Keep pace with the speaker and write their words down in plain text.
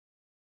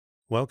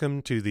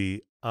Welcome to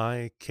the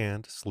I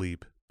Can't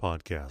Sleep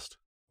podcast,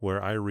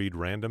 where I read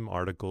random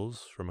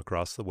articles from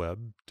across the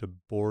web to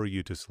bore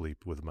you to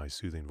sleep with my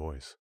soothing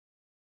voice.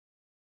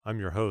 I'm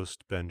your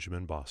host,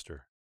 Benjamin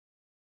Boster.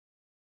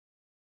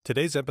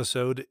 Today's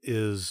episode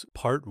is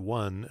part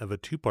one of a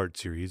two-part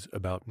series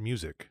about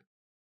music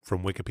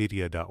from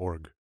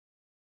wikipedia.org.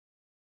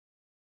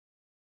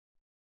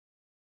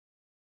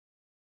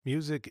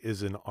 Music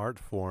is an art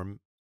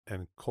form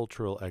and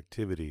cultural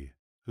activity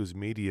whose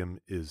medium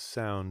is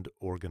sound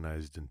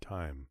organized in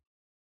time.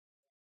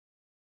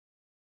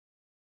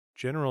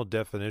 General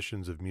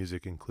definitions of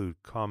music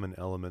include common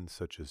elements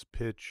such as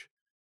pitch,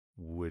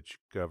 which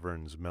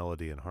governs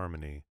melody and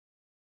harmony,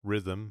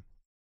 rhythm,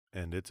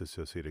 and its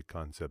associated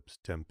concepts,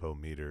 tempo,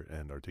 meter,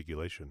 and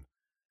articulation,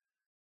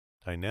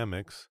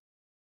 dynamics,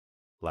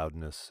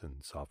 loudness and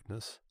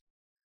softness,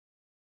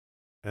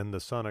 and the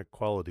sonic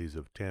qualities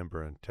of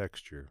timbre and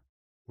texture,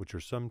 which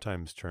are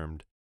sometimes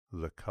termed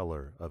the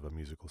color of a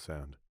musical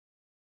sound.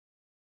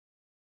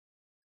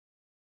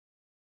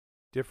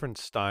 Different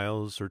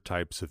styles or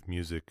types of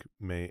music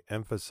may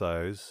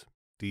emphasize,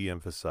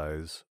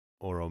 de-emphasize,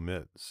 or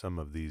omit some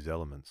of these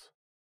elements.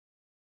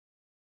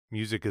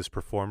 Music is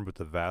performed with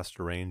a vast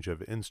range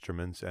of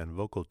instruments and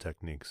vocal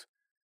techniques,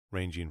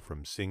 ranging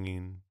from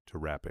singing to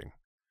rapping.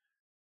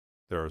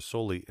 There are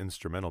solely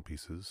instrumental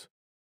pieces,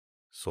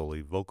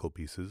 solely vocal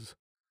pieces,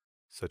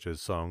 such as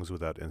songs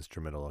without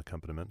instrumental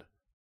accompaniment,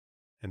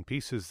 and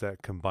pieces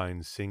that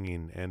combine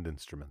singing and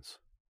instruments.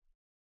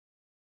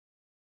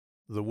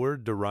 The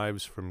word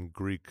derives from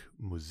Greek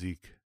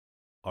musik,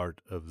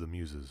 art of the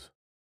muses.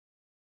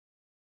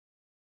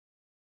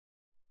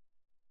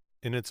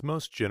 In its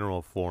most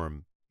general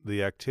form,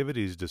 the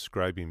activities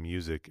describing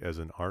music as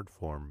an art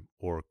form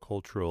or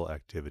cultural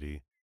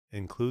activity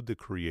include the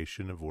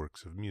creation of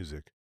works of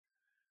music,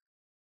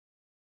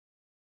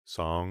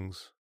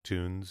 songs,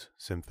 tunes,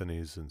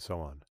 symphonies, and so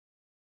on,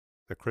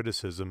 the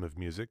criticism of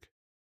music,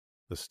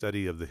 the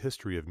study of the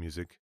history of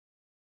music,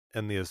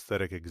 and the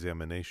aesthetic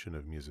examination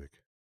of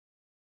music.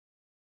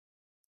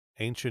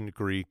 Ancient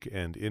Greek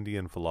and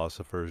Indian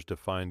philosophers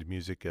defined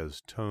music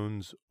as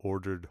tones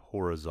ordered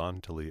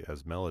horizontally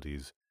as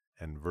melodies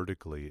and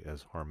vertically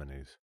as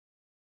harmonies.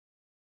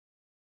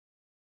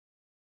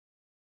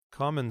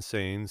 Common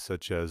sayings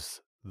such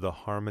as the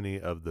harmony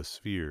of the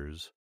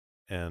spheres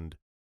and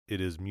it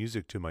is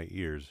music to my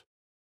ears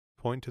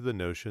point to the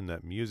notion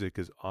that music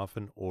is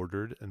often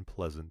ordered and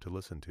pleasant to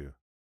listen to.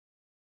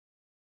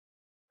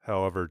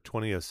 However,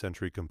 20th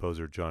century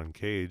composer John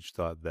Cage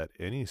thought that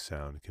any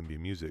sound can be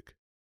music,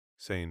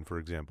 saying, for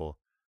example,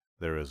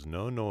 "There is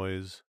no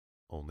noise,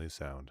 only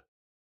sound."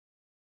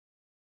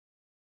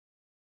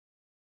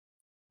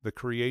 The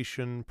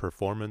creation,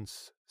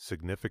 performance,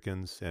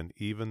 significance, and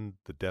even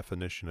the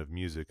definition of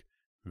music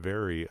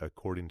vary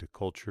according to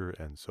culture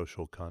and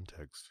social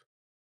context.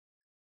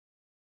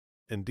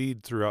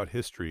 Indeed, throughout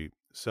history,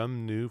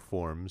 some new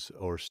forms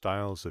or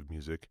styles of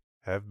music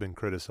have been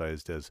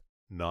criticized as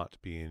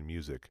not being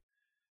music,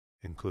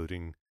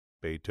 including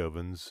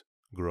Beethoven's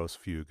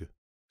Grossfuge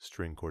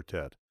string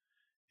quartet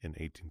in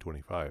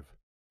 1825,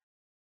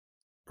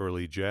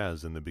 early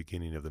jazz in the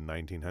beginning of the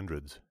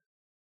 1900s,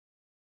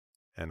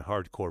 and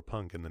hardcore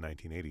punk in the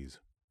 1980s.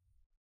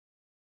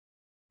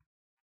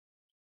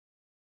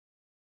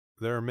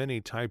 There are many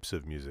types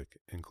of music,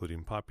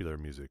 including popular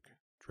music,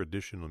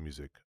 traditional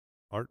music,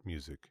 art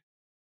music,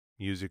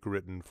 music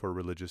written for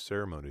religious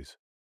ceremonies,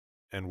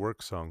 and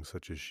work songs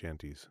such as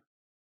shanties.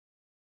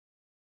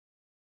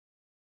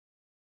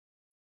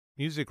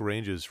 Music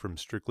ranges from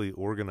strictly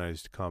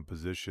organized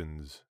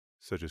compositions,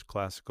 such as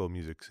classical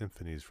music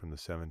symphonies from the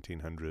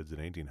 1700s and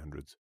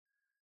 1800s,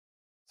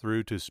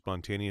 through to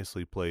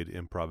spontaneously played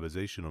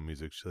improvisational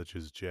music such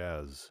as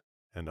jazz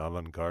and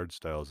avant-garde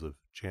styles of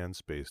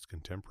chance-based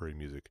contemporary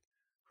music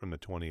from the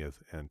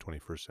 20th and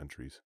 21st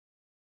centuries.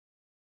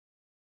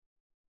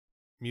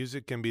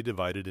 Music can be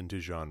divided into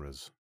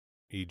genres,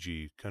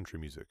 e.g. country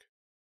music,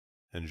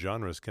 and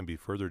genres can be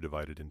further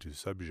divided into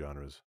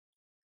subgenres,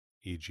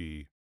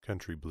 e.g.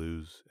 country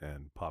blues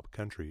and pop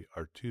country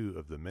are two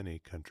of the many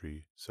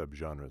country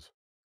subgenres.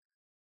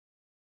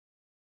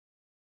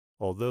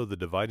 Although the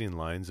dividing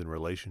lines and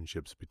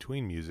relationships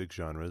between music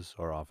genres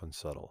are often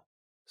subtle,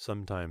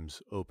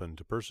 sometimes open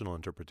to personal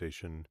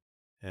interpretation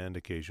and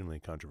occasionally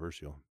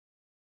controversial.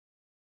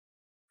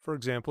 For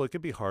example, it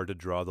can be hard to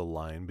draw the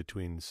line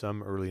between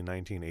some early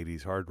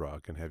 1980s hard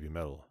rock and heavy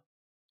metal.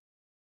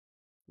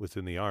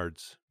 Within the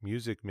arts,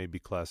 music may be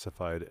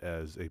classified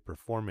as a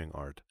performing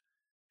art,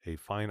 a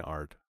fine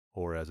art,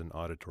 or as an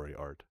auditory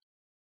art.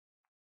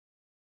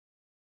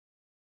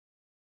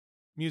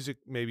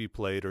 Music may be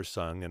played or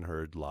sung and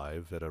heard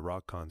live at a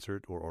rock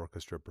concert or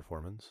orchestra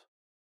performance,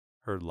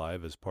 heard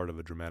live as part of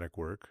a dramatic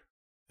work,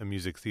 a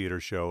music theater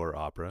show or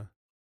opera,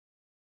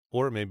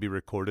 or it may be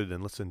recorded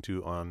and listened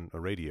to on a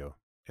radio,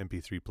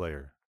 MP3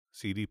 player,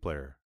 CD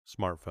player,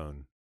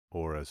 smartphone,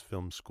 or as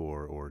film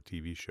score or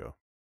TV show.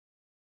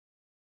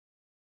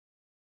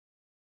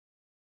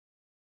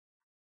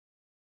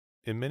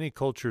 In many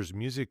cultures,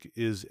 music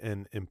is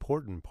an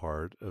important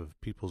part of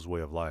people's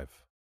way of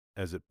life,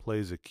 as it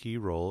plays a key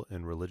role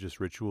in religious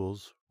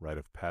rituals, rite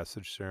of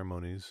passage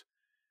ceremonies,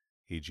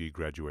 e.g.,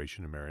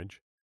 graduation and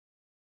marriage,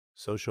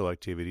 social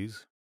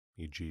activities,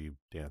 e.g.,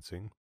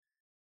 dancing,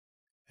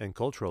 and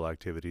cultural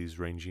activities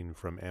ranging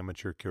from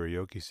amateur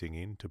karaoke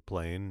singing to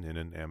playing in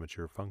an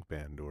amateur funk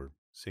band or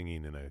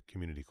singing in a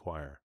community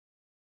choir.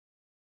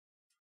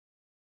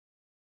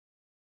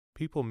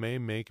 People may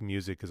make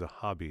music as a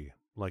hobby,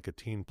 like a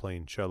teen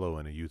playing cello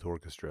in a youth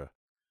orchestra,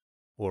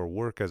 or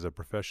work as a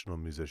professional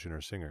musician or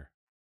singer.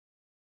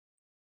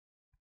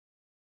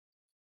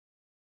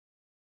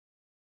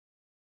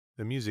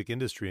 The music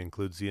industry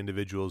includes the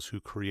individuals who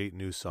create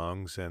new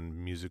songs and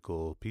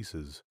musical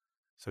pieces,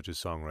 such as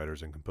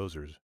songwriters and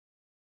composers,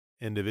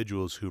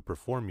 individuals who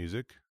perform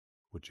music,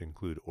 which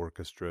include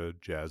orchestra,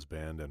 jazz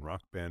band, and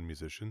rock band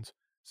musicians,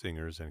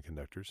 singers, and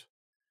conductors,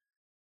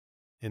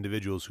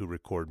 individuals who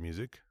record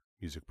music,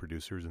 music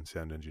producers and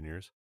sound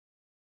engineers,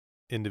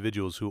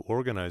 individuals who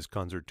organize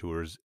concert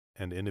tours,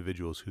 and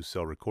individuals who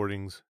sell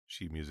recordings,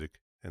 sheet music,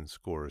 and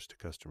scores to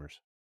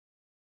customers.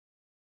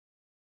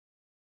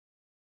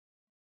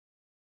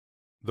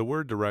 The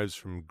word derives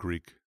from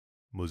Greek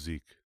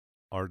musik,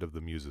 art of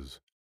the muses.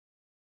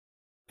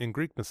 In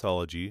Greek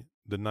mythology,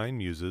 the 9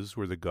 muses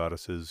were the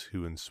goddesses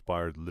who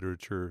inspired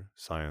literature,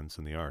 science,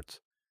 and the arts,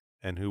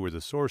 and who were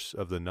the source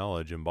of the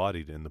knowledge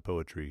embodied in the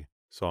poetry,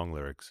 song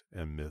lyrics,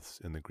 and myths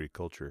in the Greek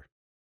culture.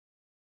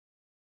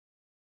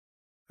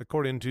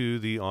 According to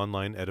the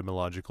online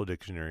etymological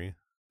dictionary,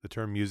 the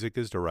term music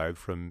is derived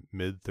from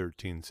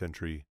mid-13th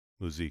century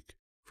musique,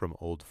 from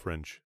Old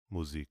French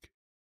musique,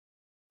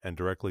 and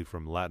directly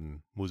from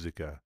Latin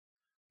musica,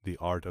 the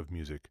art of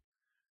music,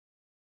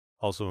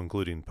 also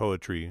including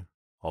poetry,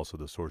 also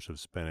the source of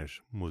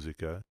Spanish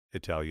musica,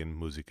 Italian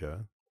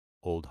musica,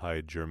 Old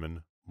High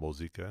German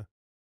Musica,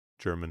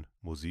 German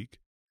Musik,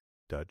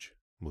 Dutch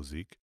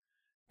Musik,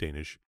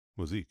 Danish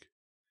Musik.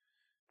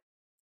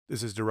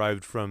 This is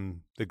derived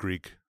from the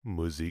Greek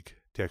Musik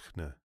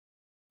techne,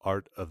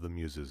 art of the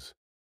muses,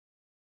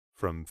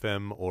 from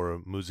fem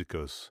or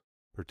musikos,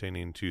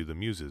 pertaining to the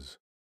muses,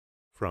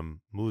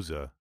 from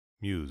musa,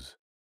 muse.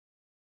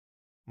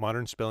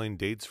 Modern spelling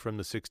dates from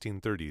the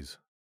 1630s.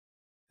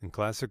 In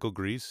classical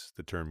Greece,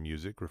 the term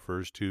music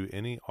refers to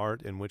any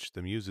art in which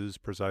the muses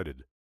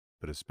presided,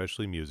 but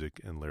especially music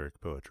and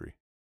lyric poetry.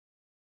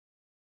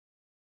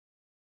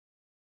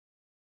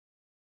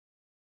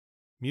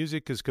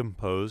 Music is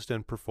composed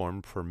and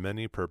performed for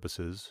many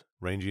purposes,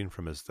 ranging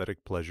from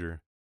aesthetic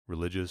pleasure,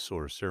 religious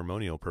or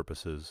ceremonial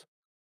purposes,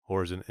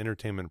 or as an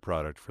entertainment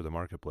product for the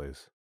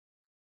marketplace.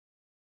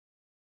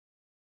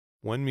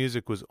 When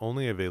music was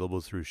only available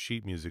through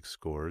sheet music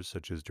scores,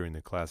 such as during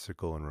the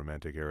classical and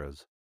romantic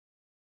eras,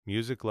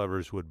 music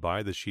lovers would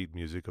buy the sheet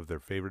music of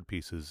their favorite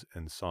pieces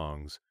and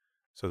songs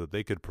so that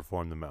they could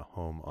perform them at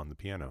home on the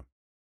piano.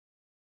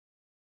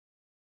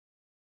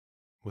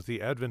 With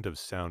the advent of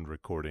sound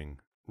recording,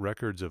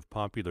 records of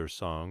popular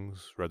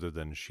songs, rather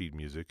than sheet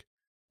music,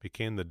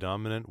 became the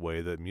dominant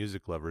way that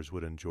music lovers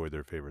would enjoy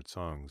their favorite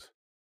songs.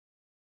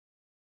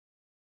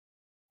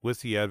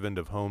 With the advent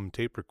of home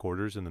tape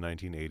recorders in the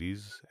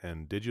 1980s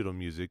and digital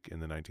music in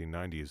the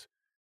 1990s,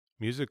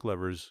 music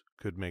lovers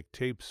could make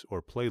tapes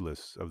or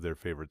playlists of their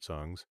favorite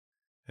songs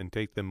and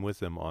take them with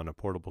them on a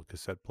portable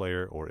cassette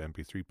player or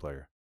MP3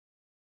 player.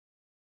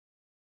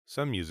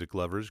 Some music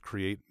lovers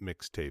create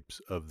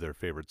mixtapes of their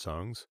favorite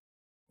songs,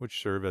 which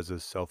serve as a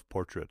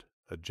self-portrait,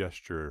 a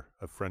gesture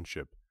of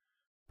friendship,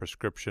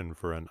 prescription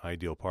for an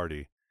ideal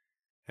party,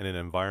 and an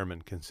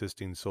environment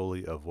consisting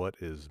solely of what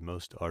is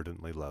most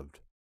ardently loved.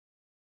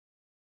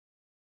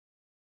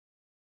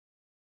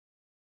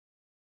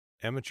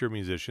 Amateur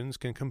musicians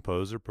can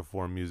compose or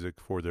perform music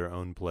for their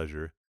own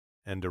pleasure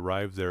and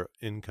derive their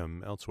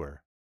income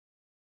elsewhere.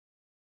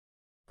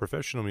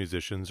 Professional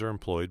musicians are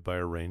employed by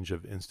a range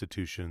of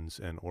institutions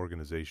and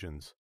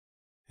organizations,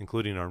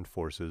 including armed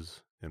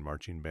forces and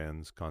marching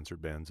bands,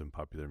 concert bands, and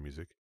popular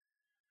music,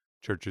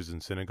 churches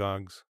and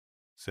synagogues,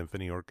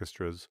 symphony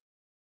orchestras,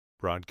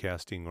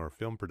 broadcasting or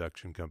film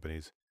production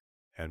companies,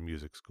 and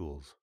music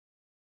schools.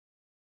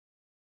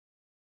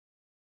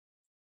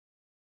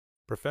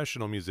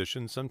 Professional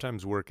musicians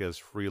sometimes work as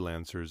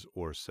freelancers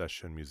or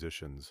session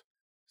musicians,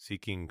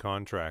 seeking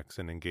contracts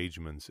and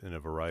engagements in a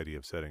variety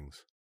of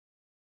settings.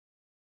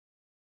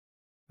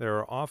 There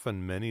are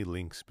often many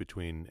links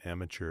between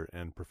amateur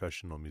and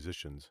professional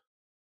musicians.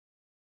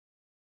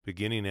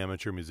 Beginning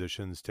amateur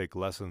musicians take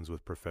lessons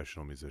with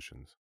professional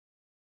musicians.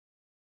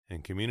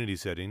 In community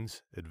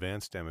settings,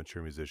 advanced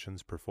amateur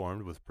musicians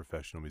performed with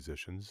professional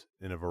musicians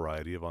in a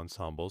variety of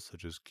ensembles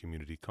such as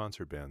community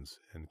concert bands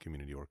and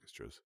community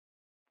orchestras.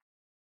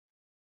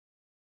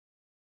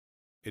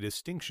 A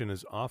distinction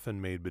is often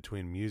made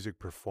between music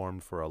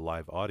performed for a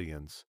live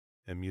audience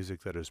and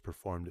music that is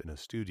performed in a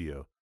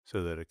studio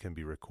so that it can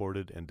be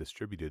recorded and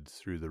distributed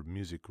through the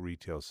music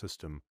retail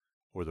system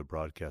or the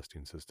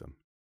broadcasting system.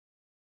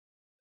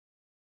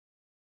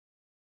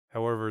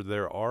 However,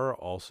 there are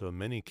also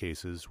many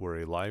cases where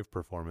a live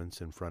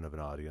performance in front of an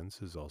audience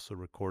is also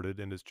recorded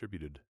and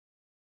distributed.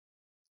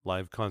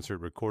 Live concert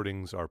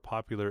recordings are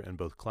popular in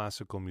both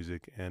classical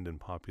music and in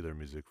popular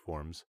music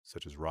forms,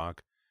 such as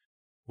rock,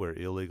 where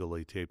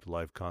illegally taped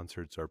live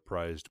concerts are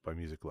prized by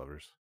music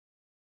lovers.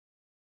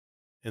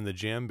 In the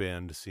jam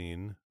band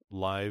scene,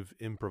 live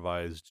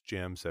improvised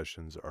jam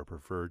sessions are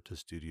preferred to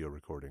studio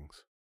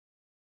recordings.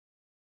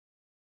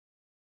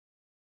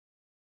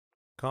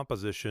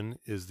 Composition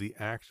is the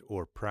act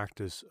or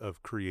practice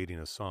of creating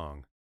a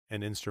song,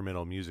 an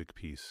instrumental music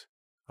piece,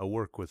 a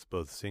work with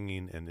both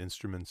singing and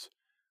instruments,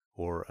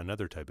 or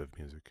another type of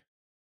music.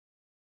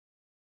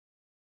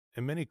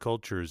 In many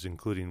cultures,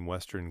 including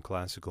Western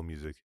classical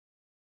music,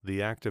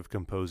 the act of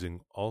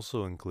composing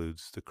also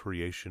includes the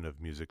creation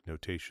of music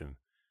notation,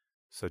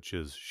 such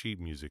as sheet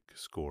music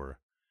score,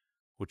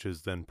 which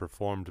is then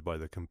performed by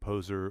the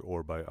composer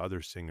or by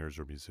other singers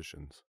or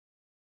musicians.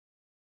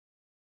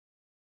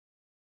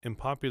 In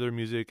popular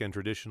music and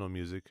traditional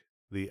music,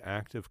 the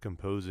act of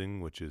composing,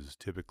 which is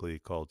typically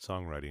called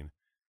songwriting,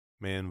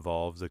 may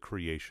involve the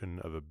creation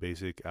of a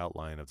basic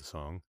outline of the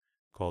song,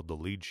 called the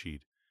lead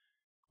sheet,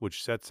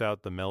 which sets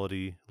out the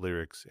melody,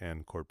 lyrics,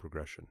 and chord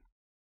progression.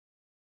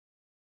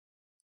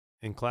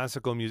 In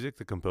classical music,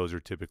 the composer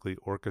typically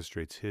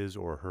orchestrates his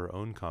or her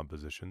own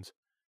compositions,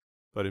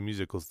 but in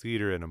musical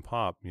theater and in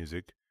pop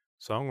music,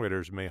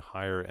 songwriters may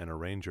hire an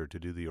arranger to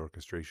do the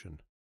orchestration.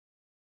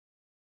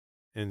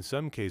 In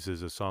some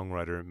cases, a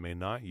songwriter may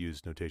not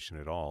use notation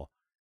at all,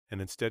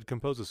 and instead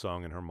compose a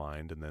song in her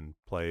mind and then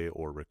play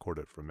or record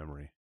it from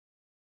memory.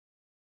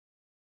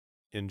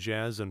 In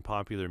jazz and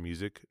popular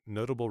music,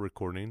 notable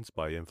recordings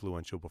by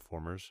influential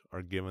performers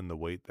are given the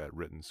weight that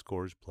written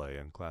scores play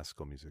in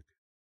classical music.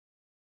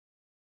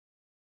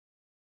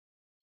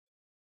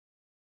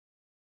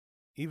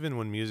 Even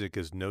when music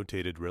is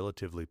notated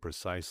relatively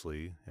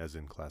precisely, as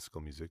in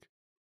classical music,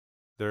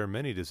 there are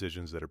many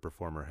decisions that a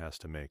performer has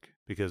to make,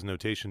 because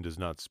notation does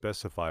not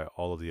specify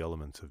all of the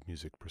elements of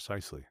music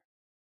precisely.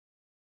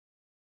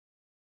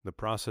 The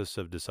process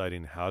of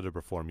deciding how to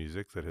perform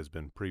music that has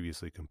been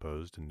previously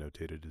composed and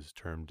notated is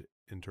termed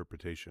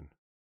interpretation.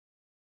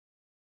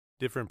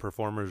 Different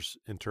performers'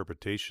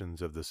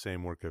 interpretations of the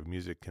same work of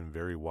music can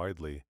vary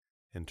widely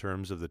in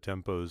terms of the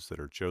tempos that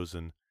are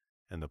chosen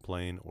and the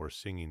playing or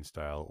singing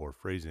style or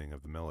phrasing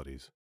of the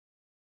melodies.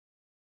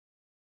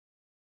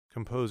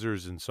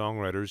 Composers and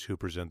songwriters who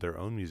present their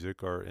own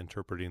music are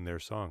interpreting their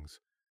songs,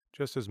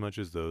 just as much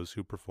as those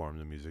who perform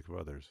the music of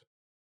others.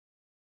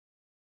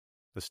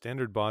 The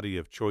standard body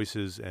of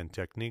choices and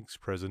techniques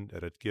present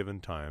at a given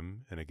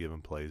time in a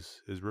given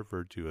place is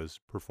referred to as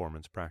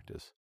performance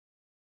practice,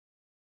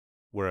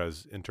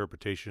 whereas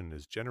interpretation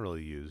is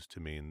generally used to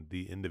mean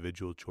the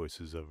individual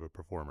choices of a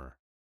performer.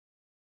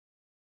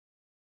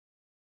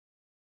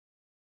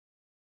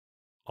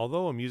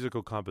 Although a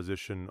musical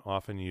composition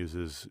often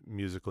uses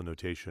musical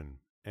notation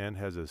and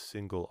has a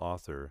single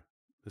author,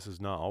 this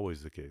is not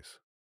always the case.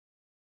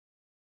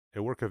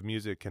 A work of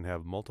music can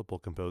have multiple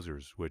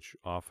composers, which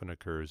often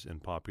occurs in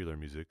popular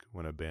music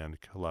when a band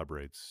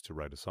collaborates to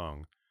write a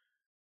song,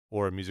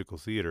 or in musical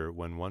theater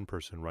when one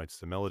person writes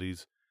the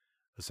melodies,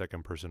 a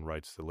second person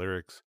writes the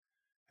lyrics,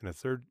 and a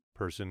third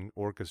person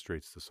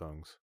orchestrates the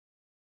songs.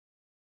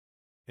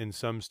 In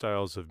some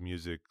styles of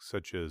music,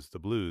 such as the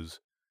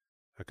blues,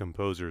 a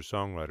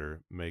composer-songwriter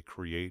may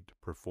create,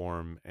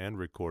 perform, and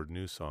record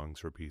new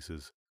songs or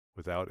pieces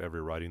without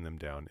ever writing them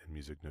down in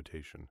music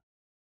notation.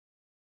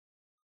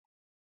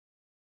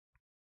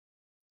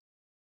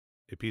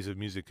 A piece of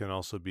music can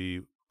also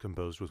be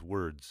composed with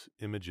words,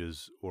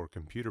 images, or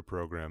computer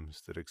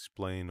programs that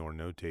explain or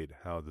notate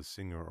how the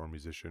singer or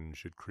musician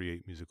should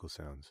create musical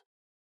sounds.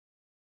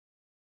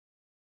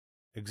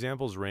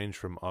 Examples range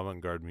from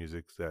avant-garde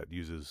music that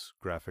uses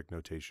graphic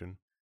notation,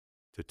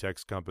 to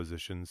text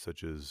compositions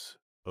such as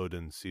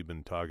Odin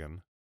Sieben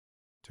Tagen,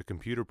 to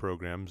computer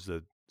programs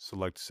that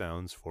select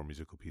sounds for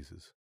musical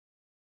pieces.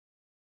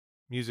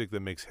 Music that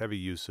makes heavy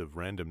use of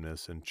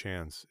randomness and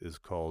chance is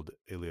called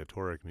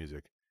aleatoric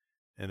music,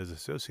 and is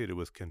associated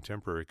with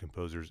contemporary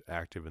composers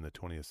active in the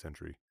 20th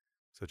century,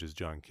 such as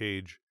John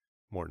Cage,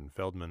 Morton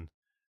Feldman,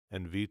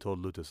 and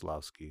Witold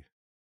Lutosławski.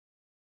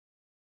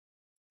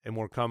 A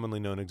more commonly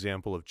known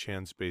example of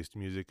chance-based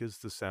music is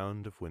the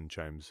sound of wind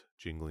chimes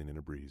jingling in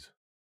a breeze.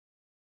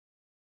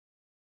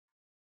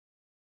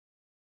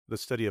 The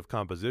study of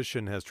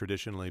composition has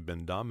traditionally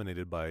been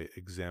dominated by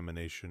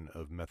examination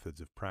of methods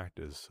of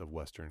practice of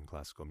Western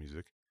classical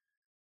music,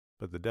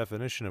 but the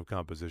definition of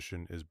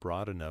composition is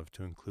broad enough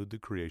to include the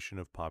creation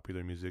of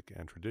popular music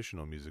and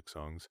traditional music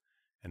songs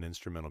and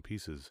instrumental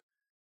pieces,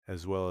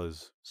 as well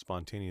as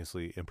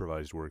spontaneously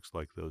improvised works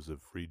like those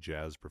of free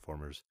jazz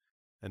performers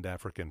and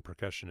African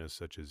percussionists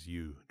such as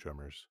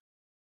drummers.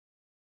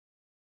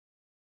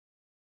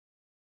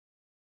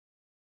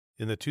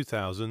 In the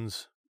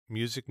 2000s,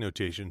 music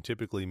notation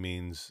typically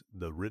means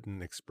the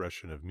written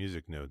expression of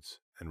music notes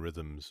and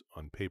rhythms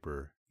on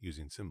paper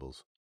using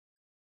symbols.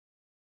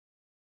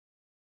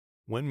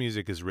 When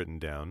music is written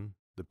down,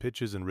 the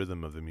pitches and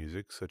rhythm of the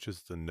music, such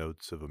as the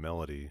notes of a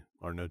melody,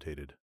 are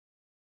notated.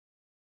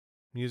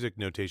 Music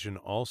notation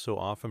also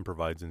often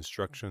provides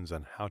instructions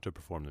on how to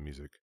perform the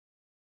music.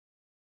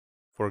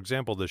 For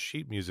example, the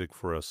sheet music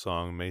for a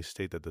song may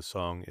state that the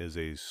song is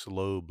a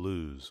slow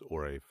blues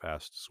or a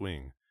fast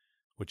swing,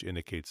 which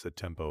indicates the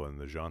tempo and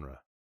the genre.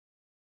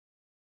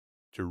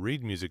 To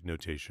read music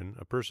notation,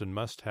 a person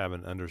must have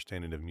an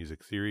understanding of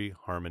music theory,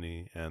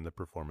 harmony, and the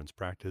performance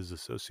practice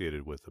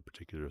associated with a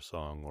particular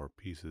song or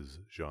piece's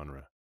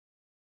genre.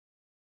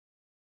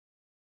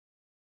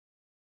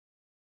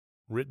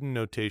 Written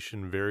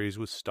notation varies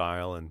with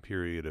style and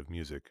period of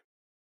music.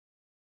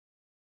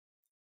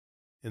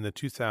 In the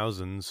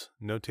 2000s,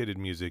 notated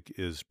music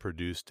is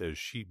produced as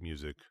sheet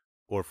music,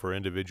 or for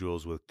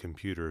individuals with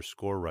computer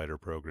score writer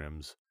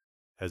programs,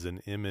 as an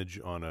image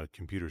on a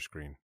computer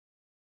screen.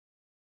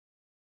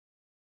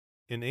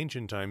 In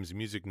ancient times,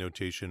 music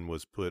notation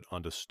was put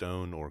onto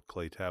stone or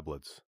clay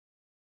tablets.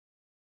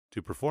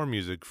 To perform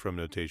music from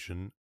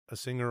notation, a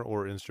singer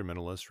or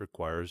instrumentalist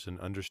requires an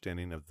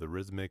understanding of the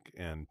rhythmic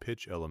and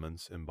pitch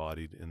elements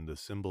embodied in the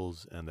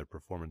symbols and their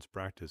performance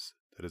practice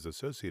that is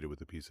associated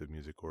with a piece of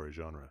music or a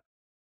genre.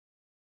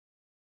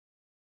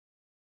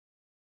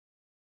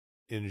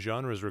 In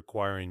genres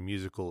requiring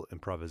musical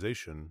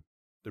improvisation,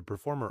 the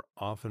performer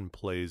often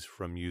plays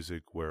from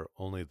music where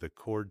only the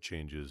chord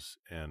changes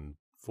and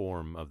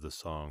form of the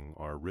song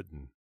are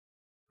written,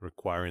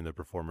 requiring the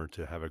performer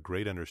to have a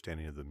great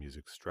understanding of the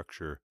music's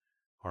structure,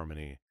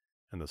 harmony,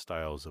 and the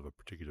styles of a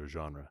particular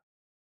genre,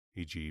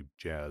 e.g.,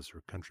 jazz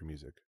or country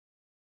music.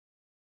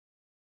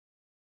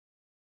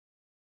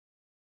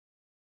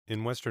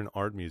 In Western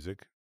art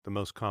music, the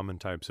most common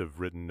types of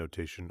written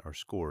notation are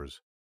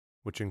scores,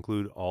 which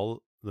include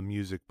all the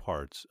music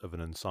parts of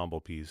an ensemble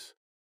piece,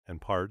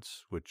 and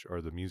parts, which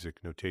are the music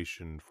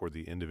notation for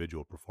the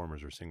individual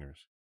performers or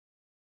singers.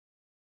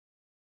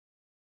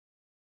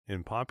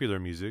 In popular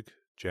music,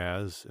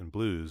 jazz, and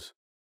blues,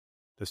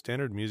 the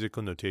standard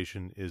musical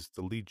notation is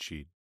the lead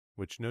sheet,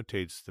 which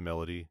notates the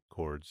melody,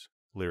 chords,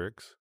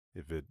 lyrics,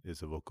 if it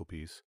is a vocal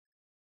piece,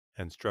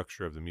 and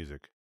structure of the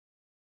music.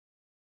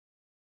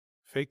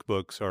 Fake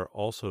books are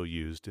also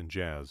used in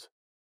jazz.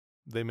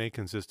 They may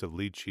consist of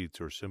lead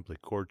sheets or simply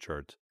chord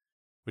charts,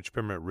 which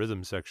permit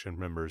rhythm section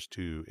members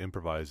to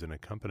improvise an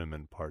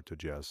accompaniment part to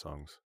jazz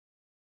songs.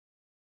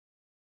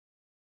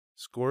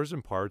 Scores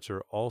and parts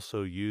are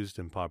also used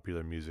in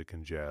popular music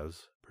and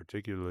jazz,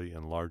 particularly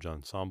in large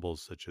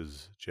ensembles such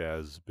as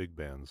jazz big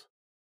bands.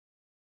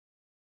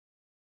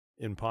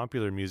 In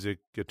popular music,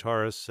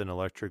 guitarists and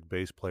electric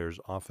bass players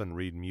often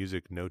read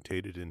music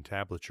notated in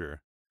tablature,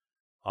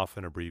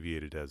 often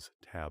abbreviated as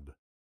tab,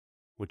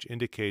 which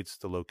indicates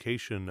the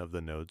location of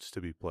the notes to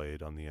be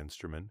played on the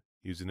instrument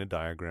using a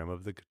diagram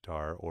of the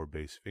guitar or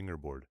bass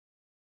fingerboard.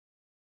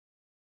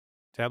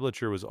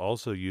 Tablature was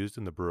also used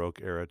in the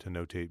Baroque era to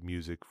notate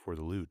music for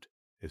the lute,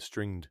 a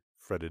stringed,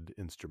 fretted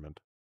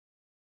instrument.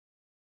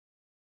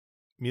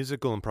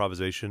 Musical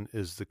improvisation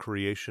is the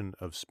creation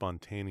of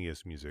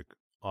spontaneous music,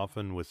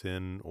 often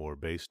within or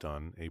based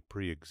on a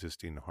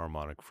pre-existing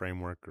harmonic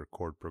framework or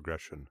chord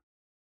progression.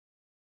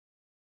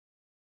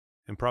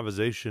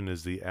 Improvisation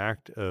is the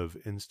act of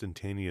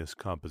instantaneous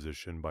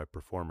composition by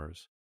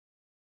performers,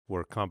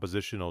 where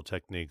compositional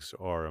techniques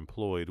are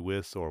employed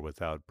with or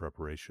without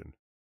preparation.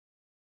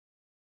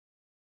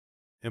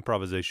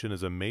 Improvisation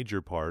is a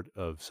major part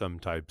of some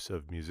types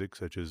of music,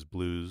 such as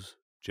blues,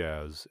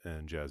 jazz,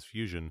 and jazz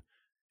fusion,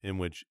 in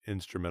which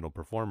instrumental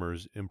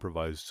performers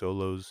improvise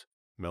solos,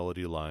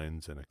 melody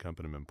lines, and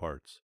accompaniment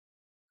parts.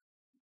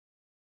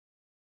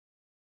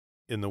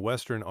 In the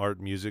Western art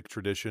music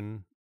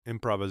tradition,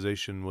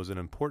 improvisation was an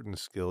important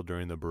skill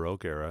during the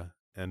Baroque era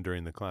and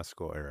during the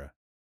Classical era.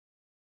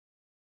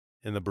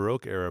 In the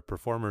Baroque era,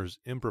 performers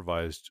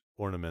improvised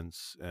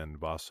ornaments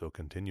and basso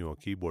continuo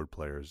keyboard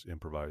players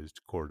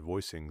improvised chord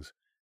voicings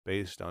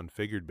based on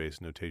figured bass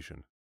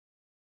notation.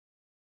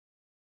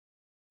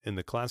 In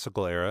the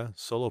Classical era,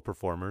 solo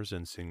performers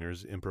and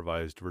singers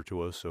improvised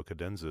virtuoso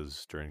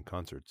cadenzas during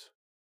concerts.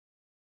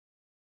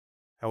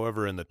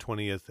 However, in the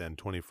 20th and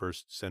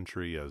 21st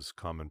century, as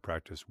common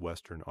practice,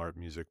 Western art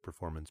music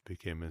performance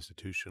became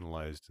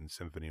institutionalized in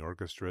symphony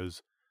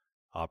orchestras,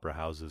 opera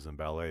houses, and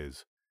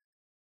ballets.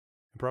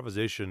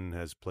 Improvisation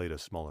has played a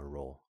smaller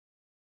role.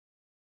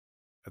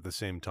 At the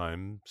same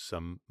time,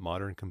 some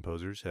modern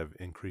composers have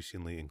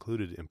increasingly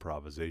included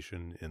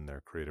improvisation in their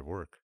creative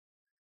work.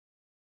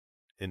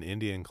 In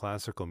Indian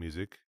classical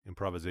music,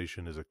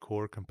 improvisation is a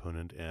core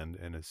component and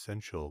an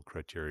essential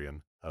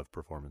criterion of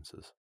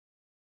performances.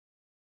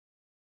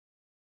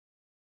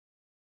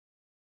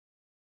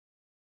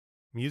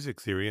 Music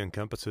theory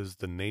encompasses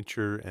the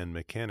nature and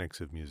mechanics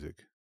of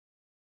music.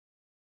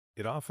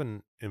 It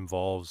often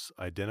involves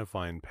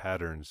identifying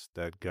patterns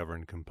that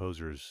govern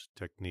composers'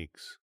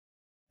 techniques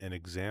and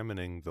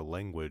examining the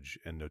language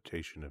and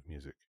notation of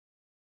music.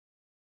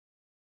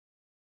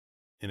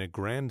 In a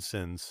grand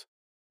sense,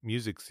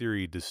 music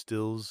theory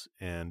distills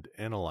and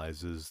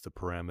analyzes the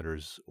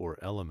parameters or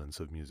elements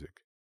of music: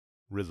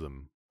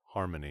 rhythm,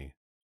 harmony,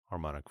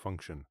 harmonic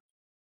function,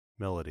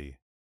 melody,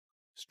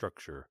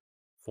 structure,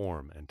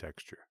 form, and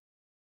texture.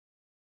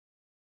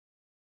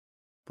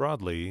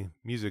 Broadly,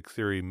 music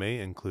theory may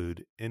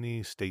include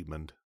any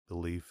statement,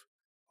 belief,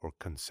 or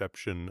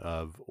conception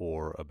of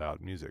or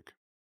about music.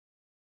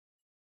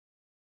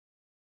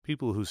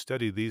 People who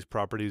study these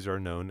properties are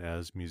known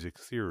as music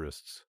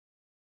theorists.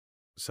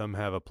 Some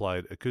have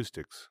applied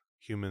acoustics,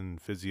 human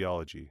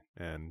physiology,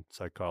 and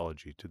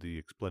psychology to the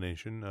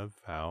explanation of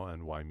how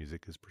and why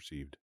music is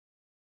perceived.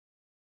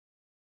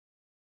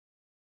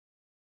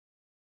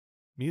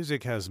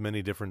 Music has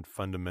many different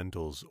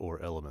fundamentals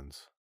or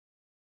elements.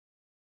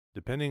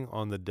 Depending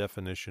on the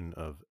definition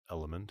of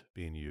element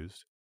being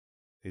used,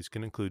 these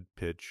can include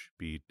pitch,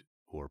 beat,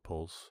 or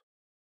pulse,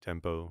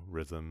 tempo,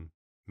 rhythm,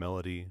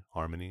 melody,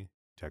 harmony,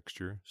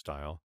 texture,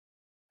 style,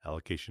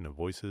 allocation of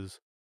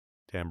voices,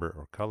 timbre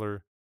or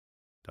color,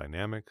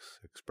 dynamics,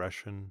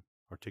 expression,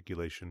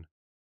 articulation,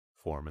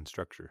 form, and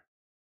structure.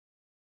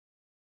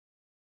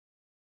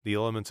 The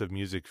elements of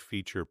music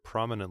feature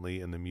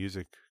prominently in the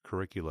music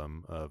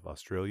curriculum of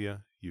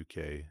Australia,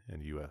 UK,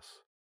 and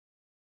US.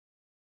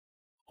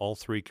 All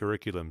three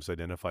curriculums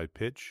identify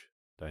pitch,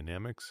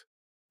 dynamics,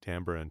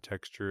 timbre, and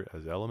texture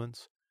as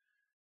elements,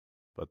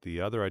 but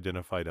the other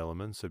identified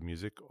elements of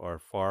music are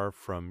far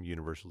from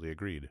universally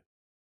agreed.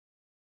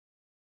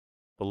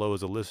 Below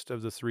is a list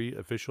of the three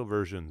official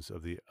versions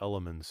of the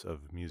elements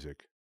of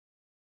music.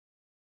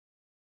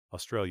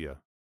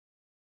 Australia: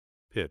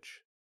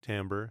 pitch,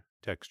 timbre,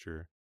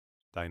 texture,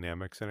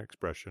 dynamics and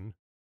expression,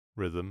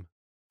 rhythm,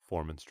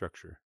 form and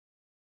structure.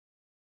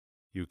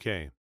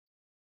 UK: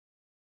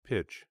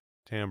 pitch,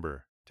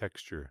 timbre,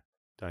 texture,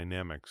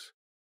 dynamics,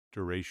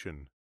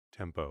 duration,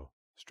 tempo,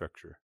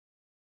 structure.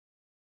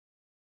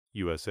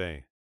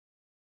 USA: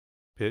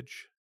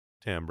 pitch,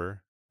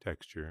 timbre,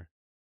 texture,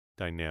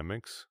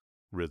 dynamics,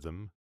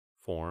 rhythm,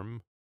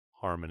 form,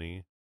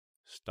 harmony,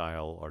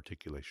 style,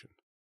 articulation.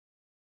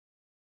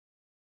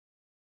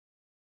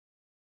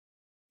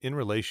 In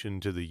relation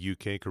to the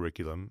UK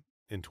curriculum,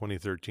 in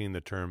 2013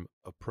 the term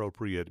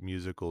appropriate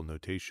musical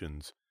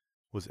notations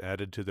was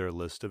added to their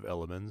list of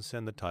elements,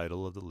 and the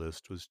title of the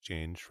list was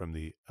changed from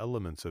the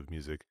elements of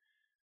music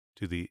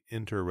to the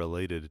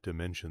interrelated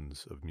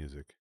dimensions of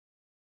music.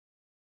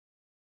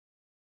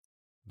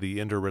 The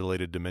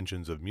interrelated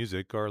dimensions of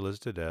music are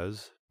listed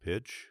as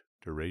pitch,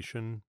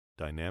 duration,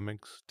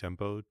 dynamics,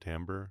 tempo,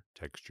 timbre,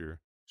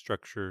 texture,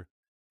 structure,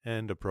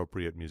 and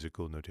appropriate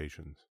musical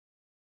notations.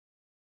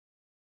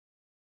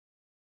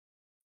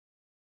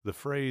 The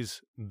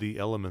phrase, "the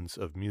elements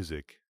of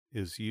music,"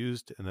 is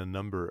used in a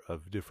number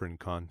of different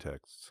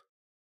contexts.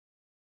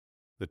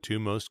 The two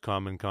most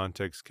common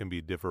contexts can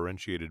be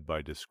differentiated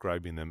by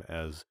describing them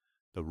as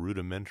the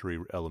rudimentary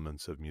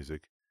elements of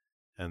music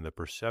and the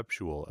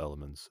perceptual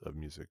elements of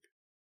music.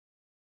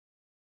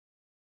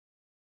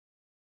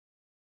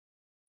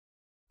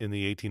 In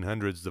the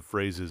 1800s, the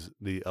phrases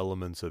 "the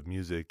elements of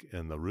music"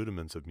 and "the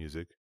rudiments of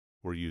music"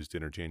 were used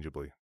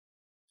interchangeably.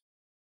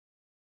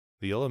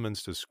 The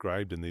elements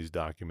described in these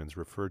documents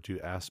refer to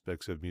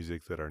aspects of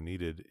music that are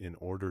needed in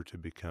order to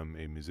become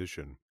a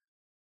musician.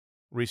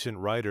 Recent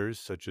writers,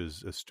 such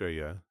as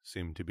Estrella,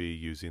 seem to be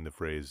using the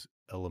phrase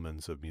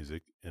 "elements of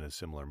music" in a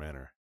similar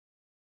manner.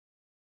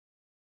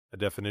 A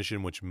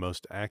definition which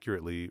most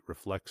accurately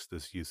reflects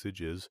this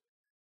usage is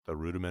the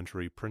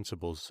rudimentary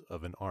principles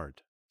of an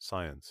art,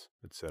 science,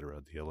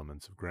 etc., the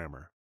elements of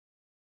grammar.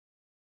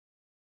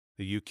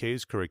 The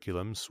UK's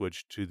curriculum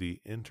switched to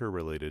the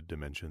interrelated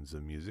dimensions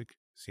of music,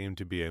 seemed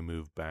to be a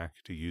move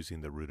back to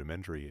using the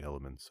rudimentary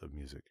elements of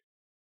music.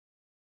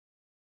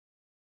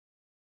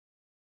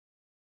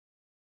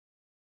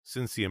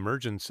 Since the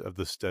emergence of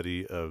the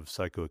study of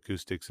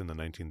psychoacoustics in the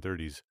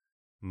 1930s,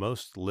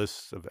 most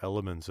lists of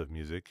elements of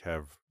music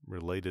have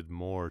related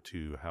more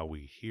to how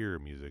we hear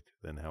music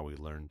than how we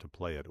learn to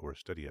play it or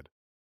study it.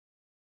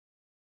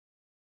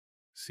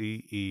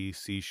 C. E.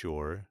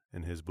 Seashore,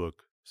 in his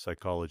book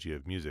Psychology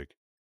of Music,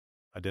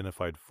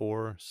 identified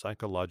 4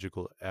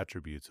 psychological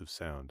attributes of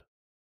sound.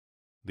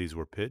 These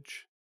were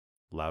pitch,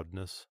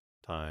 loudness,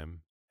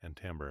 time, and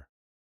timbre.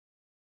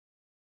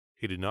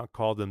 He did not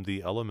call them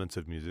the elements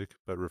of music,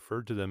 but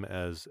referred to them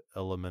as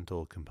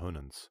elemental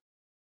components.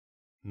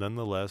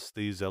 Nonetheless,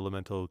 these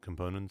elemental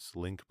components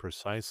link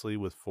precisely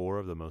with 4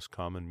 of the most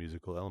common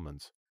musical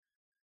elements.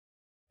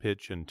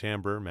 Pitch and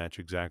timbre match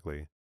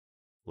exactly,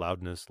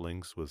 loudness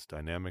links with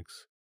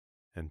dynamics,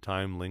 and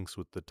time links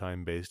with the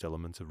time-based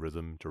elements of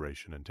rhythm,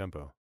 duration, and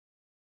tempo.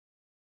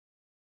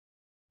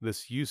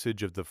 This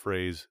usage of the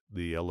phrase,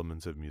 "the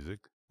elements of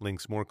music,"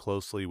 links more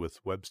closely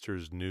with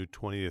Webster's new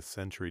 20th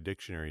century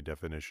dictionary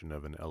definition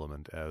of an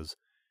element as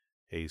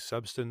a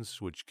substance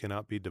which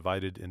cannot be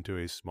divided into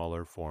a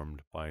smaller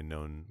formed by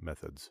known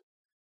methods.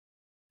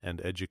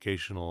 And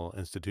educational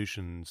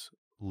institutions'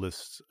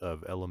 lists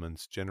of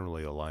elements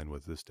generally align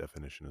with this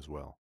definition as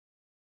well.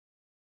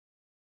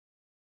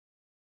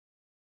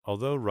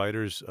 Although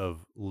writers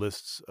of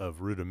lists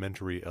of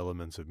rudimentary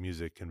elements of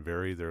music can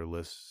vary their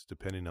lists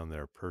depending on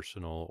their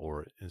personal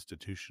or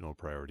institutional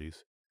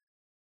priorities,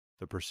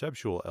 the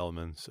perceptual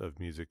elements of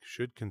music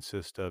should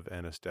consist of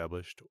an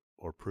established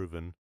or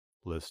proven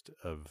list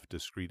of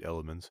discrete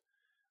elements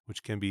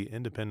which can be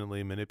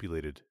independently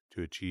manipulated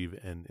to achieve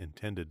an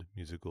intended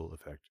musical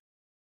effect.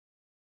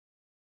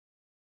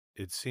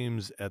 It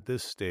seems at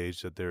this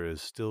stage that there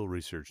is still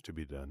research to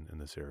be done in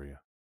this area.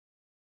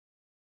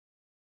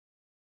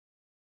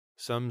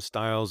 Some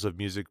styles of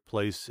music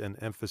place an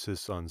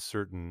emphasis on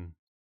certain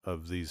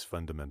of these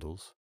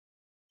fundamentals,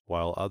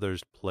 while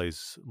others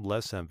place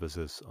less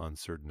emphasis on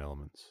certain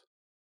elements.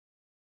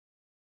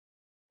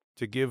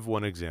 To give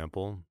one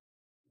example,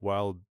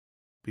 while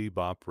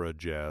bebopera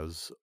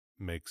jazz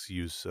makes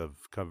use of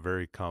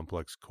very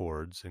complex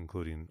chords,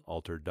 including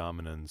altered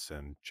dominants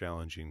and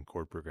challenging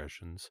chord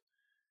progressions,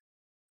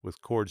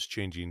 with chords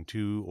changing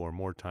 2 or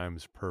more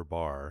times per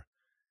bar,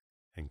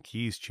 and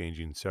keys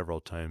changing several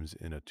times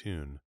in a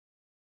tune,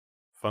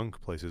 funk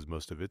places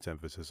most of its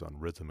emphasis on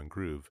rhythm and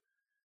groove,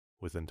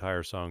 with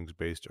entire songs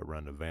based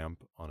around a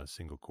vamp on a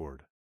single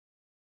chord.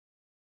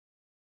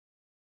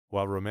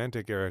 While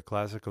Romantic-era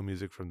classical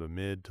music from the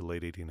mid to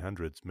late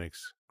 1800s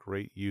makes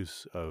great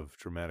use of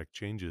dramatic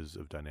changes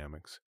of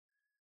dynamics,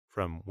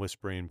 from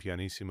whispering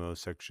pianissimo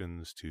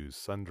sections to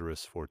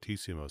thunderous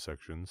fortissimo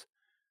sections,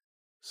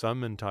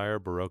 some entire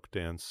Baroque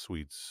dance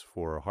suites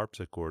for a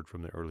harpsichord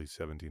from the early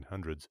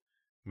 1700s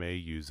may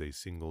use a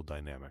single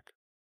dynamic.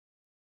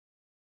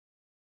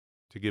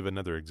 To give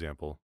another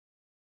example,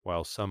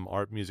 while some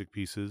art music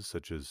pieces,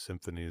 such as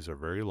symphonies, are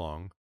very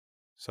long,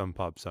 some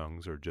pop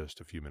songs are just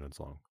a few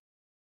minutes long.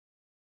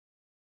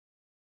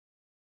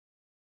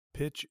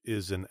 Pitch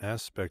is an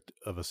aspect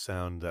of a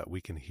sound that we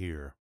can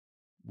hear,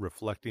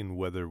 reflecting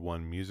whether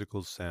one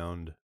musical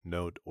sound,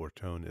 note, or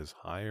tone is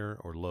higher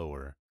or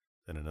lower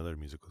than another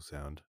musical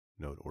sound,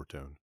 note, or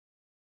tone.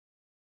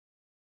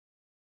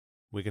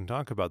 We can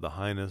talk about the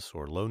highness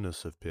or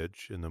lowness of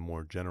pitch in the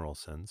more general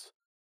sense,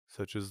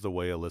 such as the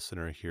way a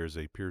listener hears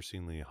a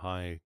piercingly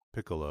high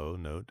piccolo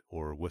note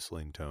or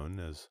whistling tone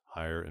as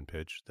higher in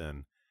pitch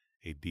than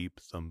a deep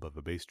thump of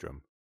a bass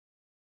drum.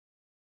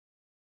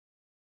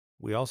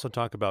 We also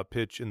talk about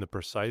pitch in the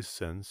precise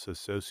sense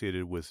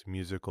associated with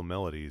musical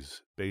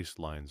melodies, bass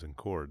lines, and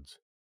chords.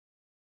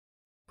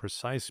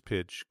 Precise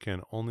pitch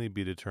can only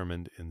be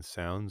determined in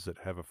sounds that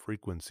have a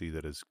frequency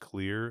that is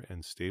clear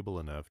and stable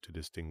enough to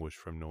distinguish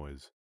from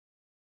noise.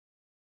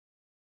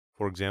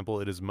 For example,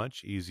 it is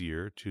much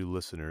easier to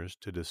listeners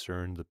to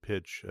discern the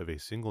pitch of a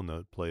single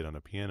note played on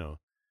a piano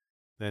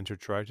than to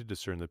try to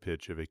discern the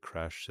pitch of a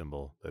crash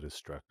cymbal that is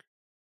struck.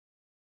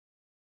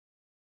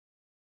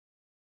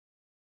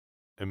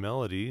 A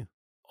melody,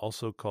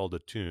 also called a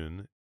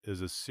tune,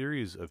 is a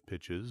series of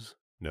pitches,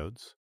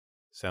 notes,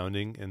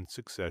 sounding in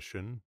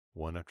succession,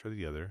 one after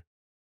the other,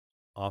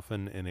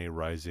 often in a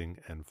rising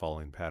and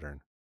falling pattern.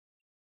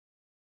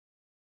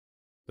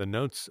 The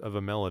notes of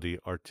a melody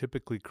are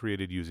typically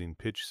created using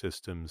pitch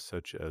systems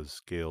such as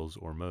scales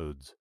or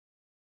modes.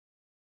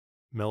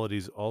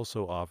 Melodies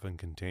also often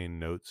contain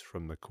notes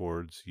from the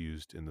chords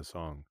used in the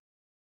song.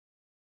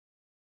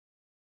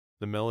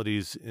 The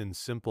melodies in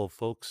simple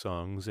folk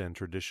songs and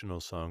traditional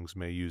songs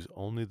may use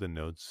only the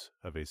notes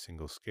of a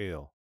single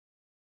scale,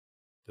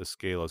 the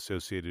scale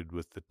associated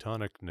with the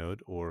tonic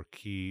note or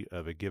key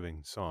of a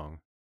given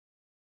song.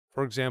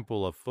 For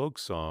example, a folk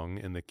song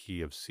in the key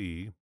of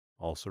C,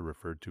 also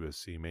referred to as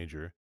C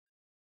major,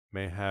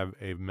 may have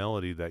a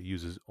melody that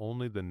uses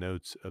only the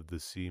notes of the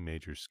C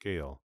major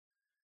scale,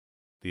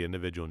 the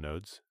individual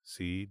notes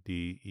C,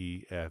 D,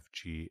 E, F,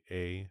 G,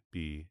 A,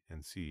 B,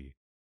 and C.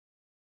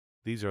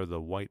 These are the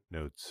white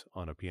notes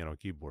on a piano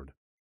keyboard.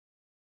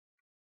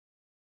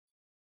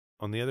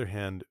 On the other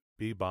hand,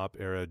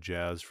 bebop-era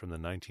jazz from the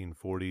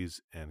 1940s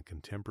and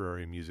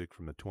contemporary music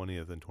from the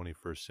 20th and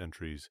 21st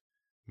centuries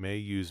may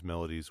use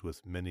melodies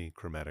with many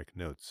chromatic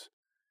notes,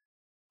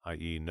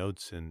 i.e.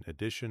 notes in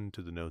addition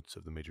to the notes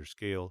of the major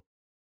scale.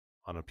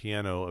 On a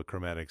piano, a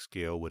chromatic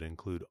scale would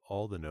include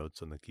all the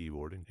notes on the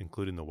keyboard,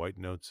 including the white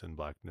notes and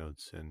black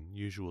notes, and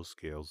usual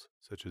scales,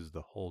 such as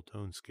the whole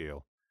tone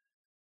scale.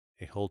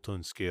 A whole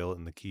tone scale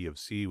in the key of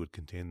C would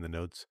contain the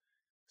notes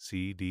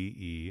C, D,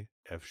 E,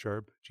 F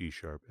sharp, G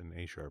sharp, and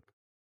A sharp.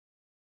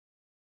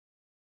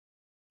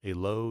 A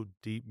low,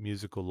 deep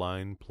musical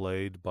line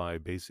played by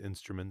bass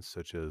instruments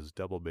such as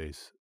double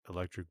bass,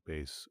 electric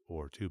bass,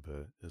 or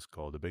tuba is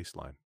called a bass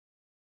line.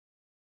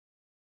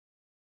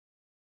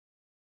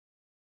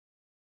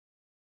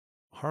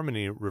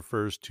 Harmony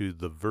refers to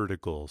the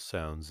vertical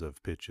sounds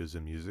of pitches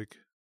in music,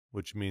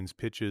 which means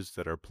pitches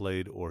that are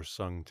played or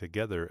sung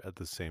together at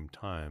the same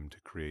time to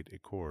create a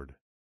chord.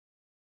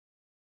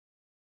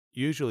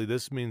 Usually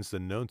this means the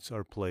notes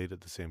are played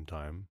at the same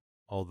time,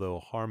 although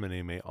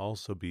harmony may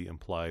also be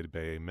implied by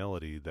a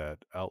melody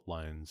that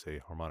outlines a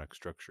harmonic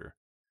structure,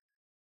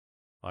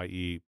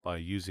 i.e., by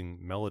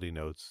using melody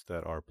notes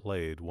that are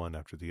played one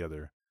after the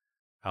other,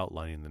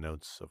 outlining the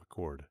notes of a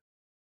chord.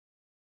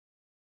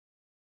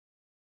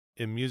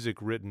 In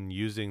music written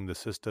using the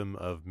system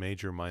of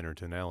major-minor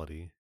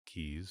tonality,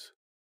 keys,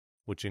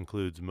 which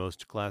includes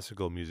most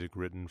classical music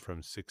written from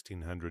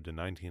 1600 to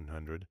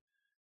 1900,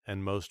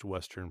 and most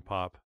Western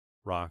pop,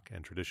 rock,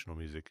 and traditional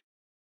music,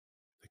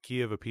 the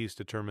key of a piece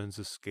determines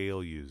the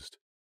scale used,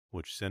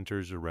 which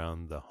centers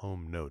around the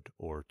home note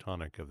or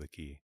tonic of the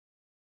key.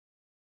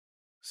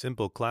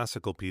 Simple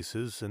classical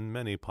pieces and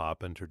many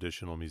pop and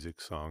traditional music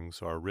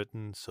songs are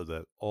written so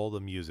that all the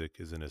music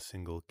is in a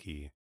single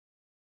key.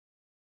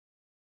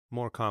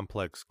 More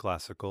complex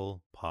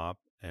classical, pop,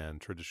 and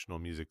traditional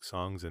music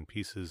songs and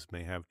pieces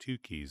may have 2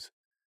 keys,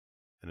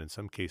 and in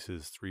some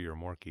cases 3 or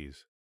more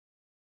keys.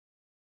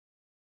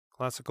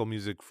 Classical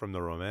music from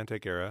the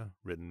Romantic era,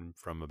 written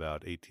from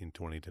about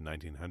 1820 to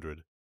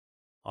 1900,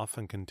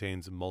 often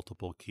contains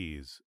multiple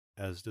keys,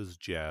 as does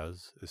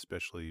jazz,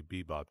 especially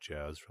bebop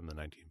jazz from the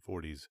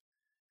 1940s,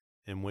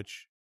 in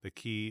which the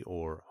key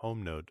or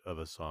home note of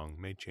a song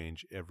may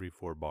change every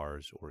 4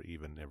 bars or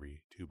even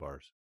every 2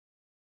 bars.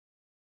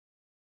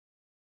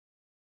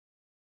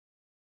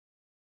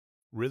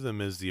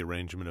 Rhythm is the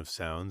arrangement of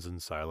sounds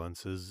and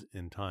silences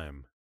in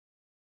time.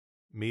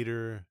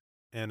 Meter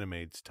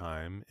animates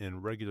time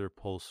in regular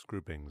pulse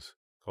groupings,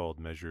 called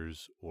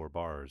measures or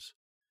bars,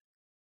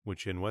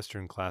 which in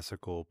Western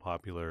classical,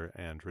 popular,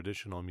 and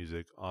traditional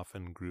music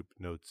often group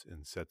notes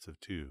in sets of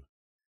 2,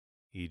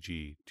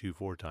 e.g.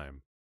 2/4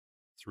 time,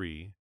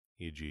 3,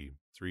 e.g.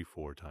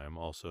 3/4 time,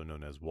 also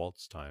known as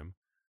waltz time,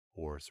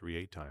 or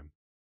 3/8 time,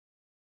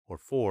 or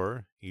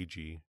 4,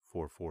 e.g.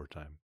 4/4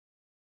 time.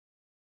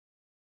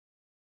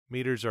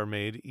 Meters are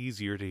made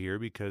easier to hear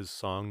because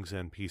songs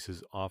and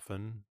pieces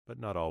often, but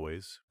not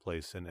always,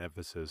 place an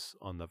emphasis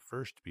on the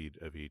first beat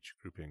of each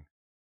grouping.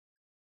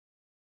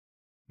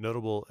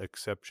 Notable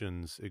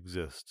exceptions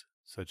exist,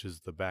 such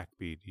as the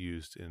backbeat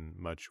used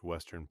in much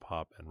Western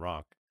pop and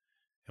rock,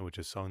 in which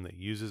a song that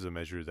uses a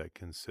measure that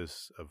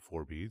consists of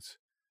 4 beats,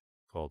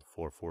 called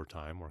 4/4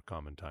 time or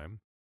common time,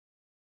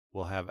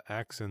 will have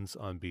accents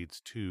on beats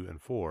 2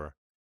 and 4,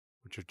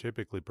 which are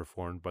typically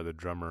performed by the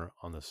drummer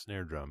on the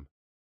snare drum,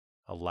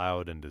 a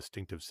loud and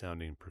distinctive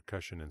sounding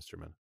percussion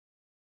instrument.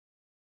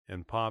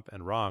 In pop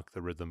and rock,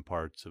 the rhythm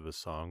parts of a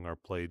song are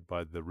played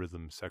by the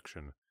rhythm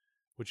section,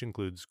 which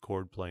includes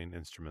chord-playing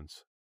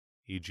instruments,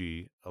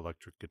 e.g.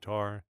 electric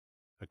guitar,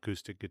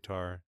 acoustic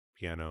guitar,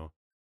 piano,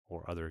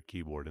 or other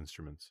keyboard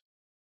instruments.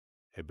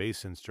 A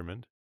bass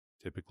instrument,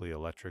 typically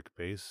electric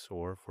bass,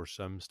 or for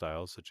some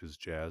styles such as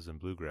jazz and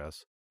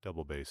bluegrass,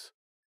 double bass,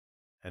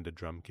 and a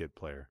drum kit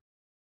player.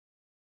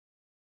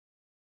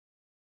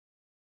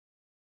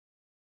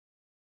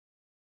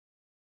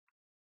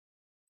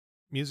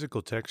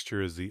 Musical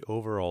texture is the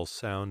overall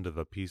sound of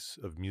a piece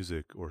of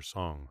music or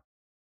song.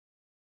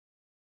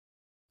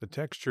 The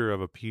texture of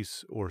a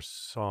piece or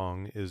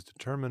song is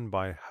determined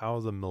by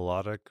how the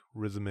melodic,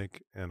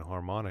 rhythmic, and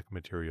harmonic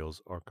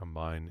materials are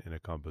combined in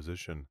a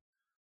composition,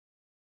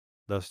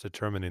 thus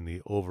determining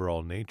the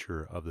overall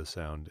nature of the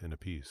sound in a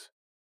piece.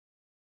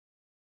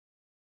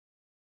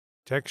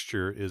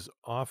 Texture is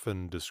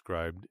often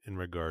described in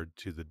regard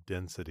to the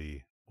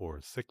density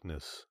or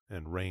thickness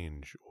and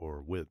range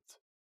or width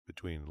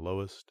between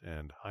lowest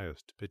and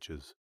highest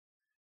pitches,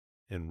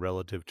 in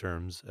relative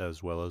terms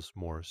as well as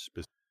more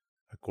specific,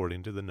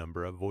 according to the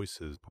number of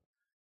voices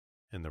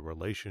and the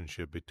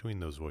relationship between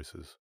those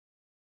voices.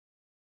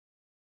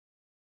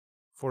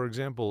 For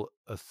example,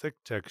 a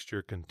thick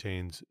texture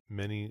contains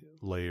many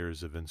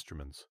layers of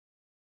instruments.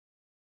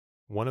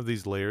 One of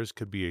these layers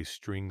could be a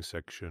string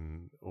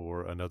section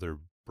or another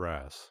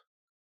brass.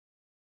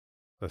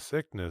 The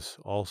thickness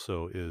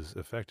also is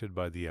affected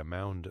by the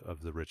amount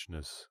of the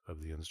richness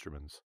of the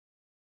instruments.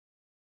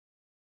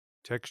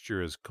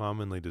 Texture is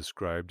commonly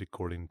described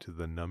according to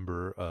the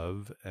number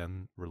of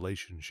and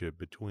relationship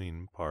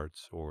between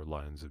parts or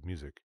lines of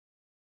music.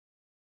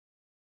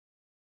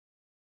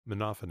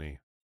 Monophony,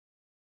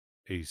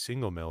 a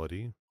single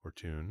melody or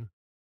tune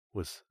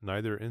with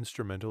neither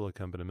instrumental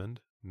accompaniment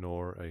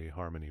nor a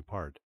harmony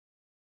part.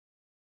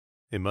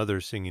 A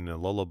mother singing a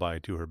lullaby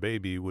to her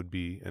baby would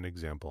be an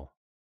example.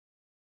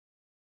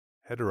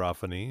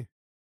 Heterophony,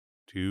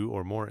 2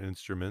 or more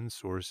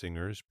instruments or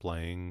singers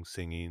playing,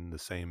 singing the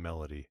same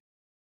melody,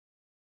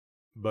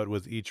 but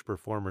with each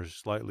performer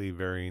slightly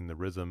varying the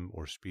rhythm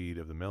or speed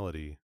of the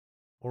melody,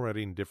 or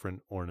adding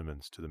different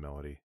ornaments to the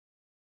melody.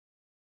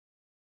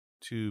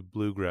 2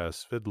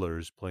 bluegrass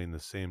fiddlers playing the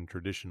same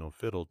traditional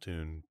fiddle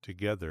tune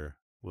together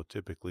will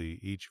typically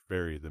each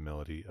vary the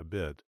melody a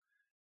bit,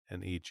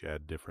 and each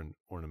add different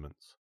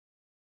ornaments.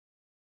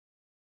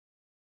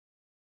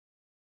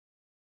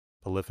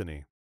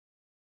 Polyphony,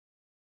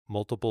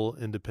 multiple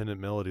independent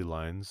melody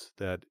lines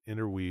that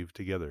interweave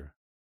together,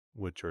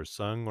 which are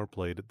sung or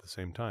played at the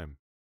same time.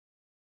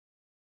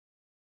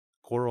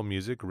 Choral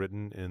music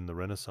written in the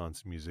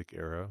Renaissance music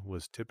era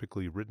was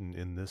typically written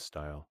in this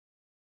style.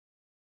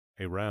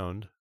 A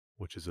round,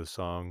 which is a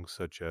song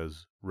such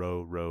as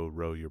Row, Row,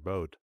 Row Your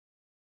Boat,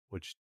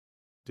 which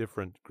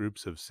different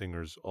groups of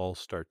singers all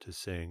start to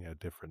sing at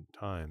different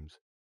times,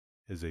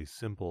 is a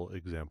simple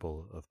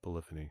example of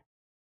polyphony.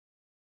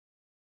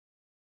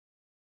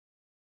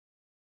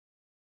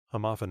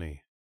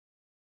 Homophony,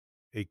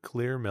 a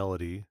clear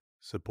melody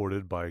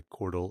supported by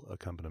chordal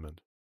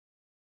accompaniment.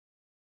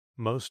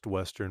 Most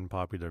Western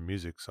popular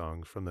music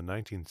songs from the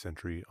 19th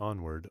century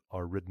onward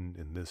are written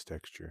in this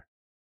texture.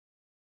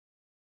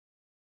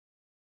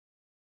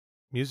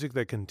 Music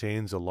that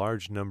contains a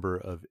large number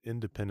of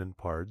independent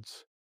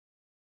parts,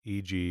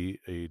 e.g.,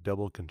 a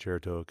double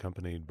concerto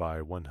accompanied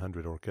by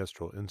 100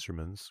 orchestral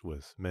instruments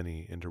with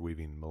many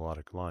interweaving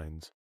melodic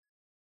lines,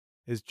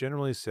 is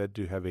generally said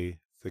to have a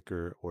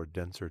thicker or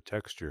denser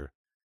texture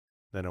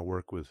than a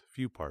work with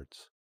few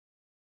parts,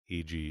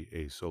 e.g.,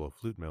 a solo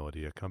flute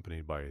melody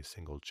accompanied by a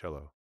single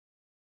cello.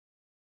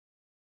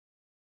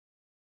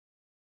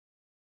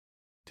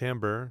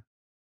 Timbre,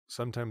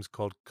 sometimes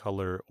called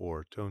color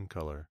or tone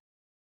color,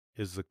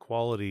 is the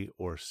quality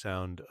or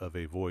sound of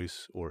a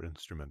voice or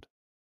instrument.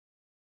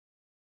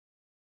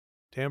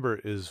 Timbre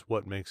is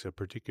what makes a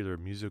particular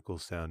musical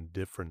sound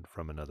different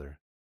from another,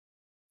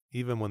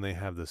 even when they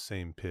have the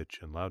same pitch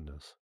and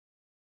loudness.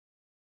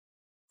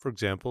 For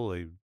example,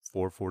 a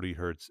 440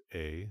 Hz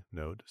A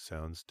note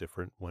sounds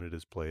different when it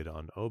is played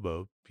on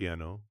oboe,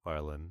 piano,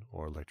 violin,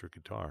 or electric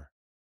guitar.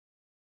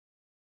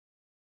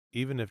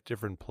 Even if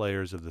different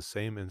players of the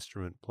same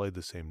instrument play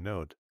the same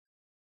note,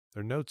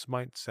 their notes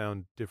might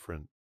sound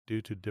different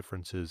due to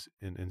differences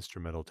in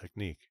instrumental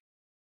technique,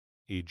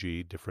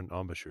 e.g., different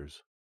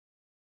embouchures.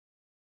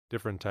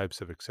 Different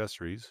types of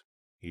accessories,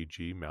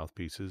 e.g.,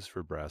 mouthpieces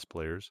for brass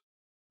players,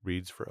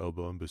 reeds for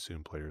oboe and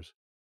bassoon players,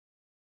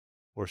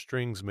 or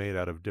strings made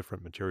out of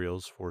different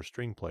materials for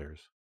string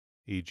players,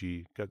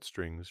 e.g., gut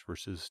strings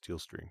versus steel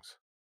strings.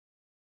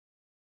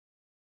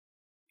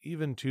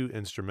 Even two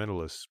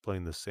instrumentalists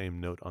playing the same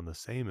note on the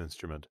same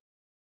instrument,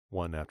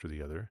 one after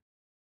the other,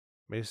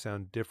 may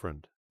sound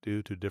different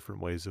due to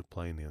different ways of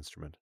playing the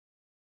instrument.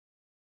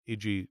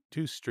 E.g.,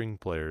 two string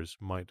players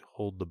might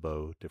hold the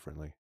bow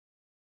differently.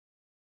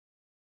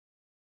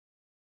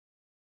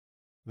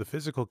 The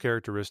physical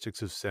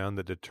characteristics of sound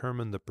that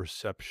determine the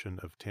perception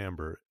of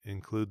timbre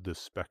include the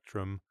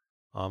spectrum,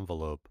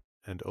 envelope,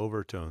 and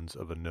overtones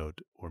of a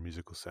note or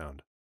musical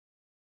sound.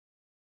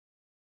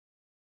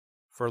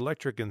 For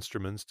electric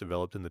instruments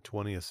developed in the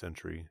 20th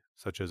century,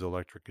 such as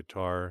electric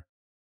guitar,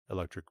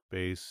 electric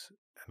bass,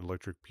 and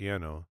electric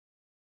piano,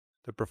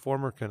 the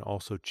performer can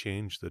also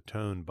change the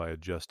tone by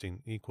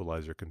adjusting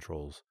equalizer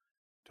controls,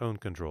 tone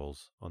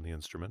controls on the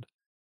instrument,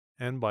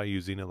 and by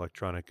using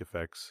electronic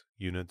effects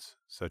units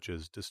such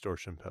as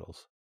distortion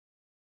pedals.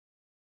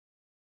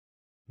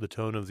 The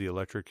tone of the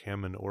electric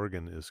Hammond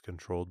organ is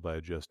controlled by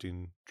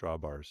adjusting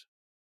drawbars.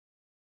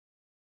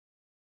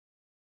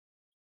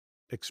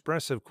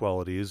 Expressive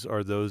qualities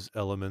are those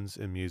elements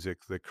in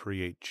music that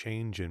create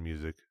change in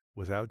music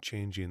without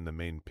changing the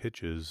main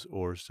pitches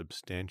or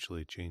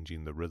substantially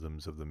changing the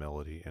rhythms of the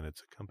melody and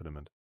its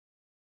accompaniment.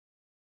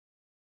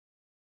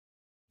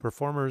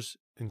 Performers,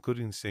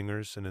 including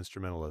singers and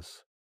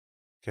instrumentalists,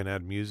 can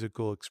add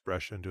musical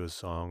expression to a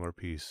song or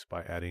piece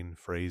by adding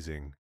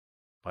phrasing,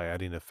 by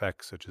adding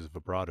effects such as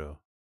vibrato,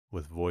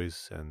 with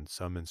voice and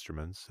some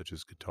instruments such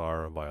as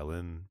guitar,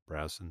 violin,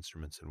 brass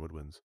instruments, and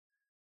woodwinds.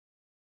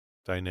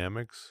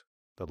 Dynamics,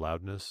 the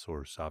loudness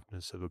or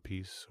softness of a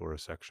piece or a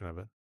section of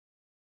it.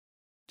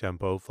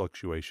 Tempo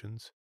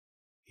fluctuations,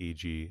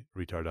 e.g.,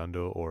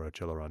 ritardando or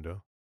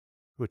accelerando,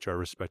 which are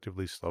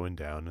respectively slowing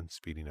down and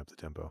speeding up the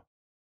tempo.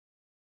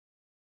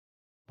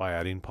 By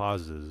adding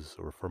pauses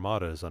or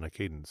fermatas on a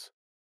cadence,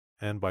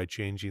 and by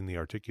changing the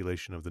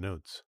articulation of the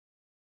notes,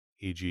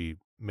 e.g.,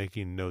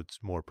 making notes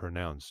more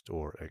pronounced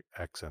or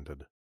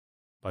accented,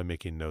 by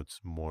making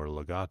notes more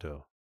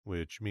legato,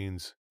 which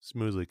means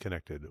smoothly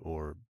connected,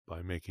 or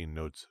by making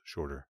notes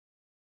shorter.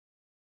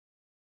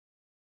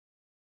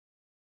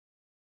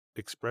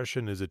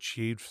 Expression is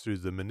achieved through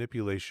the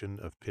manipulation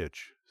of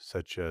pitch,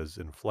 such as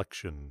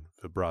inflection,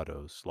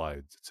 vibrato,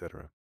 slides,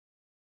 etc.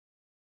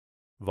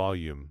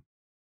 Volume,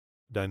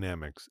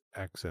 dynamics,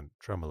 accent,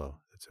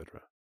 tremolo,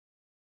 etc.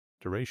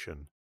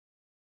 Duration,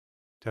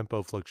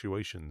 tempo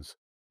fluctuations,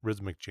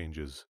 rhythmic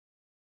changes,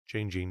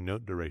 changing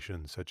note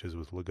duration such as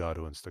with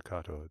legato and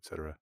staccato,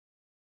 etc.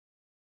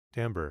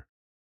 Timbre,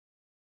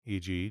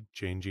 e.g.,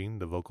 changing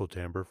the vocal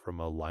timbre from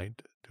a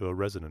light to a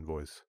resonant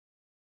voice.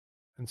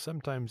 And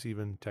sometimes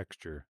even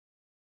texture,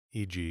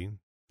 e.g.,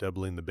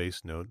 doubling the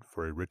bass note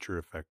for a richer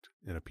effect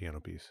in a piano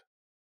piece.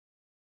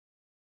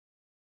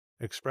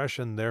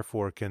 Expression,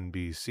 therefore, can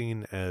be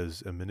seen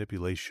as a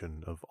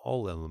manipulation of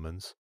all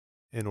elements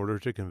in order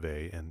to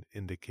convey an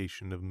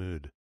indication of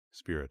mood,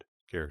 spirit,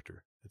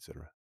 character,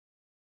 etc.,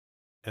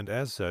 and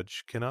as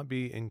such cannot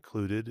be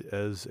included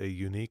as a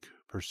unique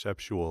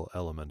perceptual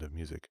element of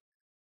music,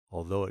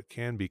 although it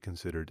can be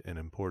considered an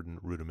important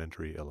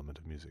rudimentary element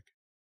of music.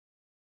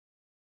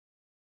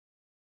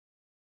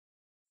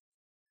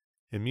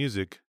 In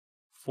music,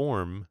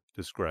 form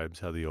describes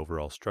how the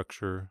overall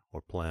structure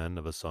or plan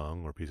of a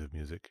song or piece of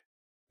music,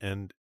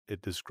 and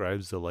it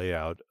describes the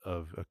layout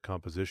of a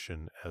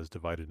composition as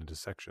divided into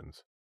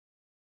sections.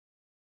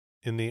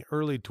 In the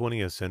early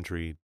 20th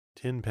century,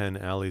 Tin Pan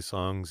Alley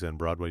songs and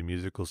Broadway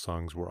musical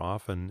songs were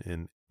often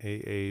in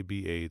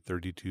AABA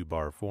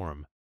 32-bar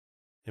form,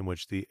 in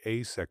which the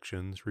A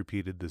sections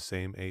repeated the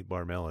same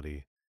 8-bar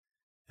melody,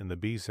 and the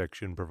B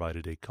section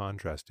provided a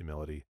contrasting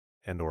melody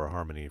and or a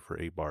harmony for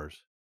 8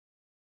 bars.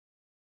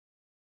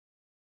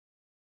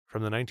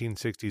 From the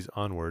 1960s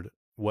onward,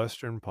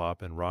 Western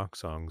pop and rock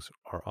songs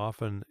are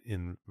often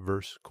in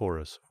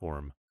verse-chorus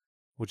form,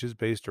 which is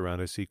based around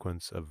a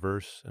sequence of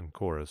verse and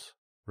chorus,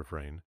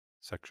 refrain,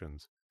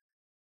 sections,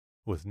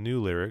 with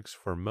new lyrics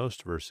for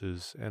most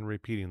verses and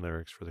repeating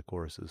lyrics for the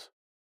choruses.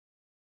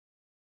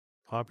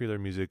 Popular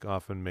music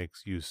often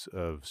makes use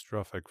of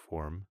strophic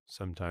form,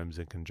 sometimes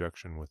in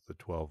conjunction with the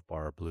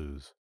 12-bar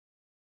blues.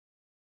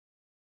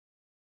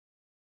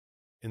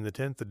 In the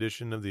 10th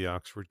edition of the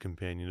Oxford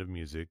Companion of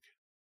Music,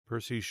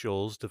 Percy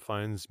Scholes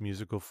defines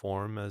musical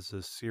form as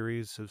a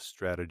series of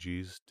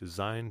strategies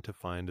designed to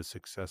find a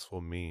successful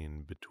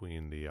mean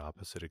between the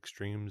opposite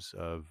extremes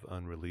of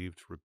unrelieved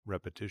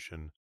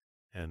repetition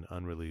and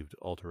unrelieved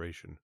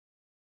alteration.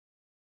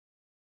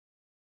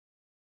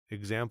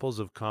 Examples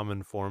of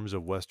common forms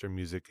of Western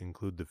music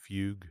include the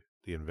fugue,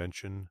 the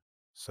invention,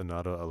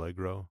 sonata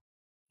allegro,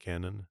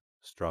 canon,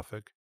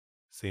 strophic,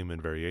 theme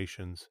and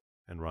variations,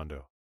 and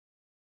rondo.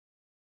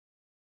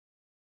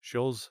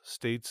 Scholes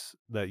states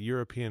that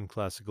European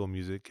classical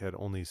music had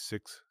only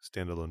 6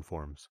 standalone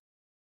forms: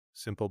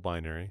 simple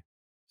binary,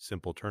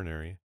 simple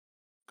ternary,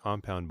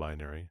 compound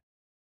binary,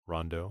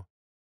 rondo,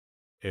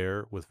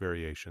 air with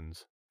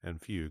variations,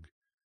 and fugue.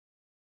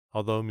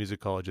 Although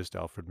musicologist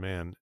Alfred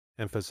Mann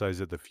emphasized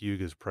that the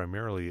fugue is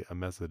primarily a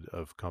method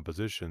of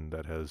composition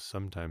that has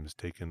sometimes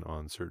taken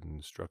on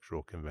certain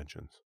structural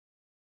conventions.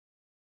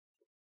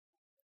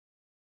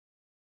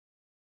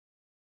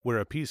 Where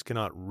a piece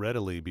cannot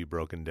readily be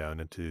broken down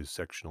into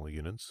sectional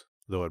units,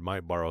 though it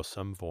might borrow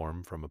some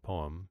form from a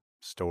poem,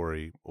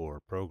 story,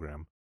 or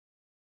program,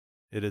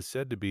 it is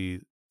said to be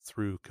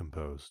through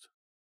composed.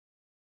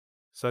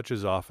 Such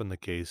is often the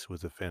case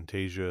with a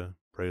fantasia,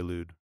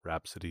 prelude,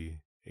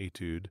 rhapsody,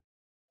 etude,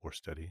 or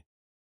study,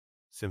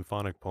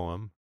 symphonic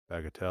poem,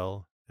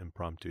 bagatelle,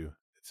 impromptu,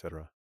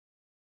 etc.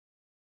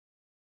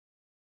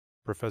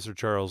 Professor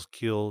Charles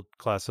Keel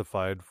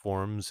classified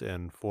forms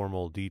and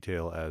formal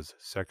detail as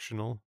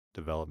sectional,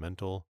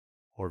 developmental,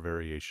 or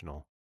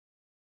variational.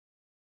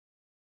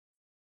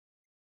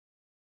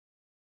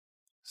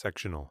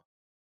 Sectional.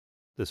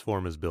 This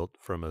form is built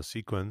from a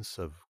sequence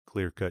of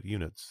clear-cut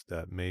units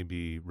that may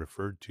be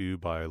referred to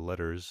by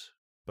letters,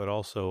 but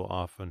also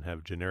often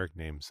have generic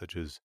names such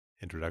as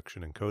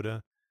introduction and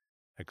coda,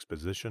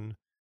 exposition,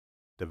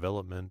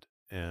 development,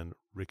 and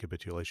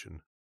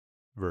recapitulation,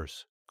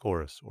 verse,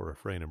 chorus, or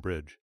refrain and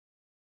bridge.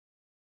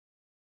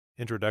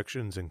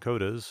 Introductions and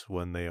codas,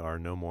 when they are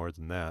no more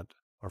than that,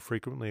 are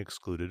frequently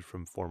excluded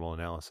from formal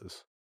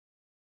analysis.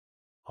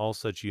 All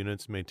such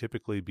units may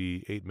typically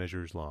be 8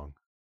 measures long.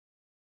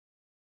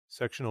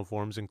 Sectional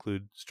forms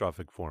include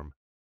strophic form.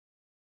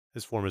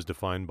 This form is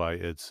defined by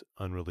its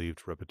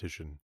unrelieved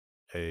repetition,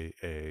 A,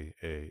 A,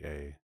 A,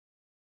 A.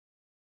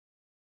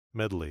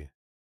 Medley.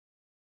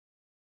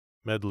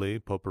 Medley,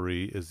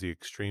 potpourri, is the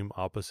extreme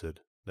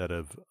opposite, that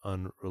of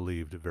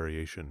unrelieved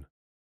variation.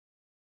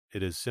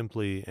 It is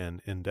simply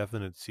an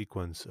indefinite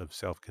sequence of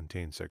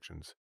self-contained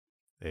sections,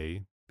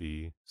 A,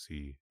 B,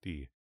 C,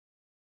 D,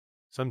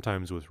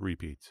 sometimes with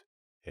repeats,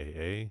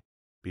 AA,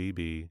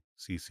 BB,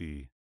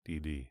 CC,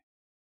 DD.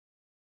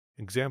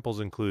 Examples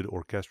include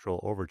orchestral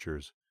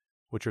overtures,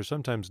 which are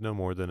sometimes no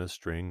more than a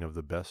string of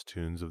the best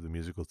tunes of the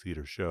musical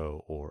theater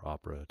show or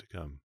opera to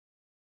come.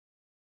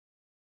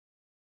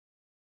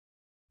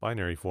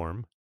 Binary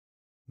form.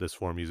 This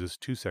form uses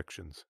 2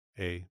 sections,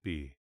 A,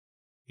 B,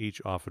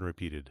 each often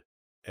repeated,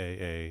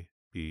 AA,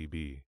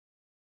 BB.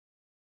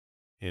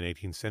 In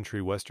 18th century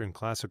Western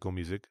classical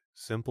music,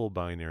 simple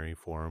binary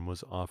form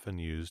was often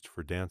used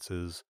for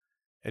dances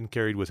and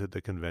carried with it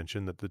the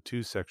convention that the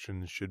 2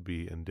 sections should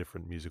be in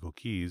different musical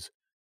keys,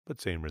 but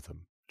same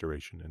rhythm,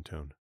 duration, and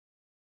tone.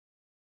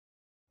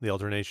 The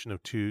alternation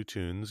of 2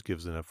 tunes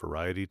gives enough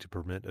variety to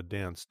permit a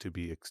dance to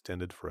be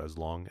extended for as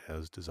long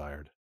as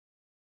desired.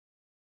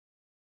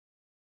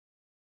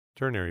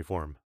 Ternary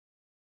form.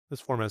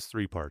 This form has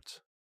 3 parts.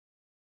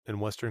 In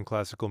Western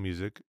classical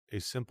music,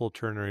 a simple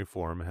ternary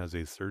form has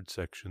a 3rd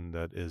section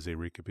that is a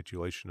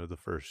recapitulation of the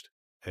first,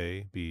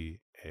 A, B,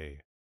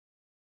 A.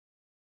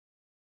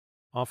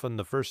 Often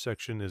the first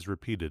section is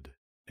repeated,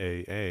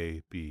 A,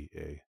 A, B,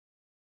 A.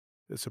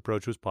 This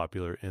approach was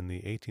popular in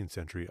the 18th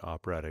century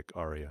operatic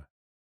aria,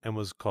 and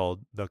was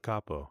called da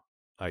capo,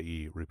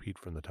 i.e. repeat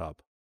from the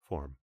top,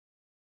 form.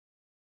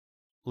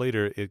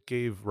 Later, it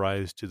gave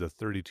rise to the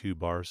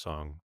 32-bar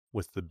song,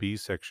 with the B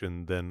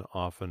section then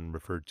often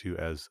referred to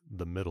as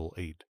the middle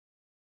 8.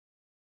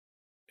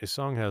 A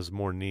song has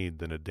more need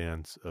than a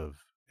dance of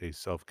a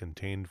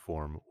self-contained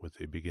form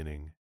with a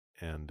beginning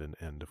and an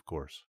end, of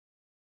course.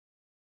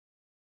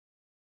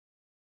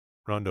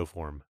 Rondo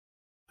form.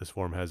 This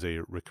form has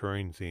a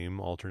recurring theme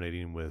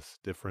alternating with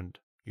different,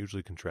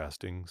 usually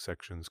contrasting,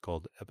 sections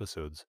called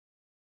episodes.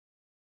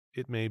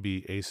 It may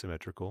be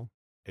asymmetrical,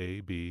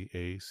 A, B,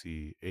 A,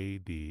 C, A,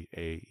 D,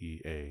 A,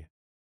 E, A,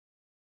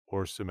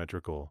 or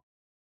symmetrical,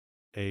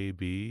 A,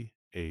 B,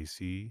 A,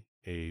 C,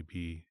 A,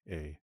 B,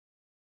 A.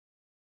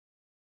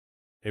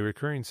 A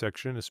recurring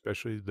section,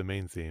 especially the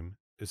main theme,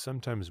 is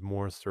sometimes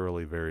more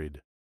thoroughly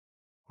varied,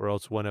 or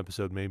else one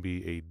episode may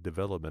be a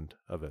development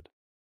of it.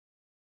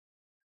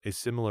 A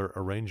similar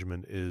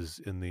arrangement is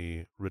in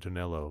the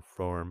ritornello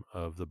form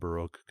of the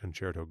Baroque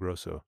concerto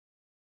grosso.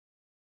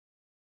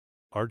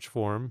 Arch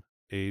form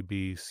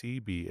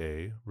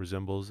ABCBA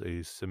resembles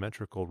a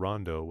symmetrical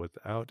rondo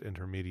without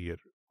intermediate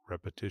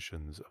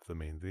repetitions of the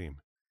main theme.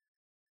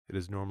 It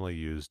is normally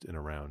used in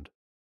a round.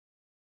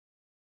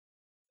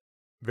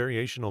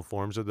 Variational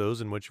forms are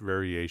those in which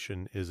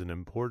variation is an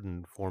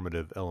important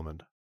formative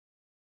element.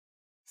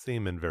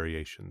 Theme and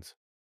variations.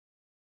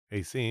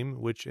 A theme,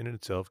 which in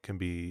itself can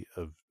be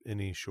of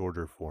any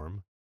shorter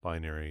form,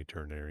 binary,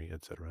 ternary,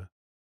 etc.,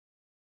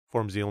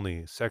 forms the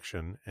only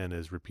section and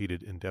is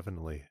repeated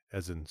indefinitely,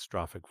 as in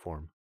strophic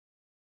form,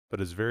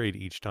 but is varied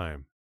each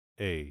time,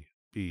 A,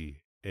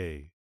 B,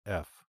 A,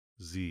 F,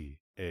 Z,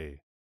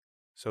 A,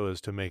 so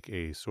as to make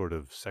a sort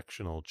of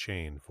sectional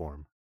chain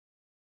form.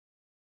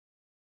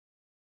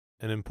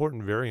 An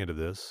important variant of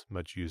this,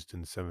 much used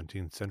in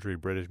 17th century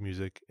British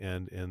music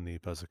and in the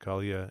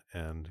Passacaglia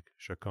and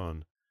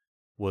chaconne,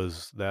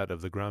 was that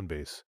of the ground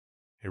bass,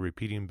 a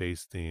repeating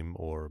bass theme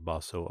or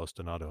basso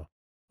ostinato,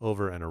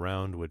 over and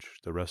around which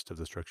the rest of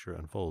the structure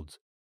unfolds,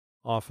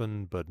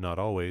 often but not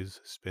always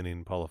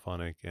spinning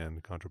polyphonic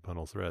and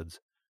contrapuntal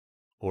threads,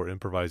 or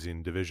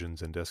improvising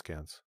divisions and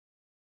descants.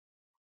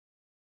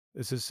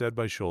 This is said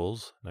by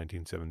Scholz,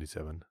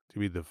 1977, to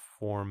be the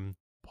form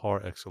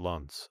par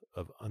excellence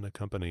of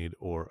unaccompanied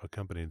or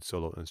accompanied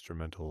solo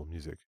instrumental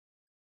music.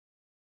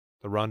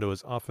 The rondo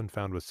is often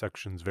found with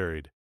sections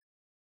varied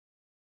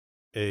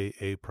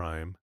A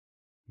prime,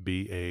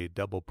 B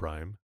double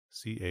prime,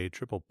 C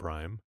triple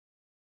prime,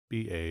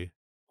 B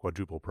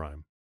quadruple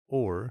prime,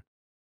 or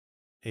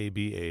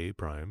A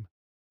prime,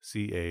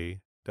 C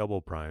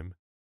double prime,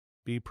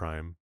 B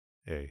prime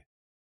A.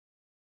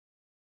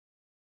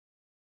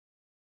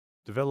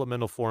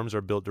 Developmental forms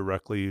are built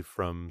directly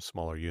from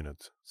smaller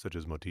units, such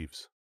as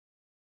motifs.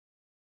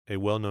 A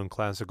well-known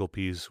classical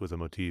piece with a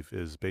motif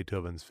is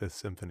Beethoven's Fifth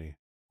Symphony,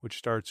 which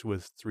starts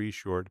with 3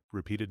 short,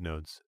 repeated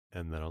notes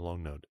and then a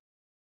long note.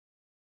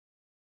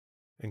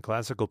 In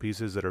classical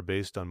pieces that are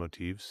based on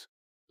motifs,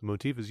 the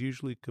motif is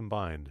usually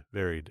combined,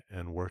 varied,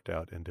 and worked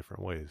out in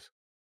different ways.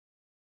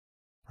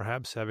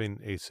 Perhaps having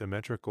a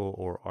symmetrical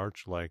or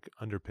arch-like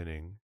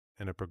underpinning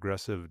and a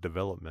progressive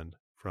development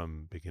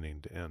from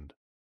beginning to end.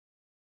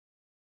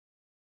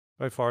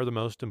 By far the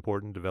most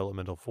important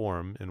developmental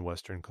form in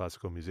Western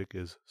classical music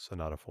is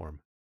sonata form.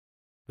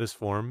 This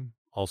form,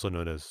 also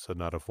known as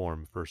sonata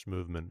form first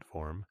movement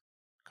form,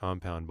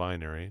 compound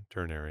binary,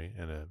 ternary,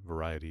 and a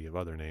variety of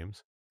other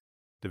names,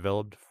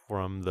 developed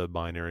from the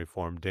binary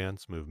form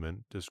dance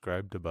movement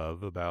described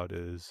above about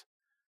is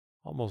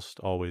almost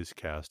always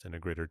cast in a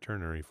greater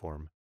ternary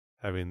form,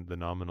 having the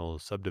nominal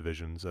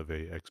subdivisions of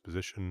a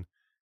exposition,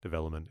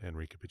 development, and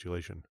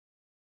recapitulation.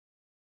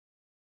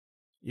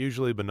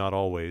 Usually, but not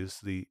always,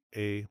 the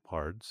A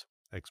parts,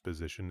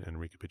 exposition and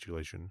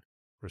recapitulation,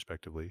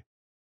 respectively,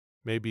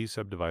 may be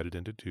subdivided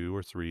into 2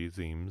 or 3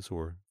 themes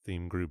or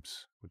theme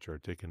groups, which are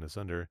taken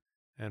asunder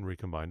and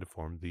recombined to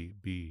form the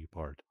B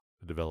part,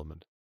 the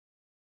development.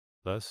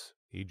 Thus,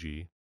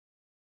 e.g.,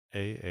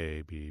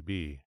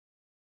 AABB,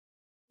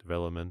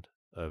 development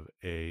of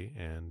A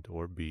and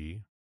or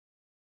B,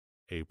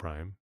 A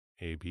prime,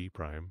 AB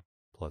prime,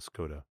 plus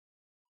coda.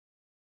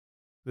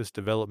 This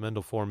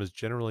developmental form is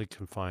generally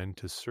confined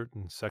to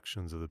certain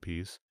sections of the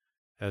piece,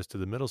 as to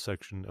the middle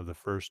section of the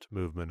first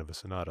movement of a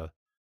sonata,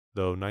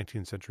 though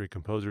 19th century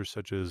composers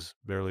such as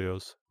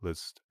Berlioz,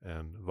 Liszt,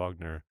 and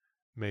Wagner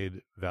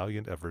made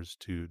valiant efforts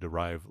to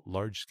derive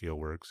large-scale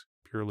works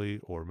purely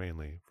or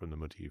mainly from the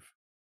motif.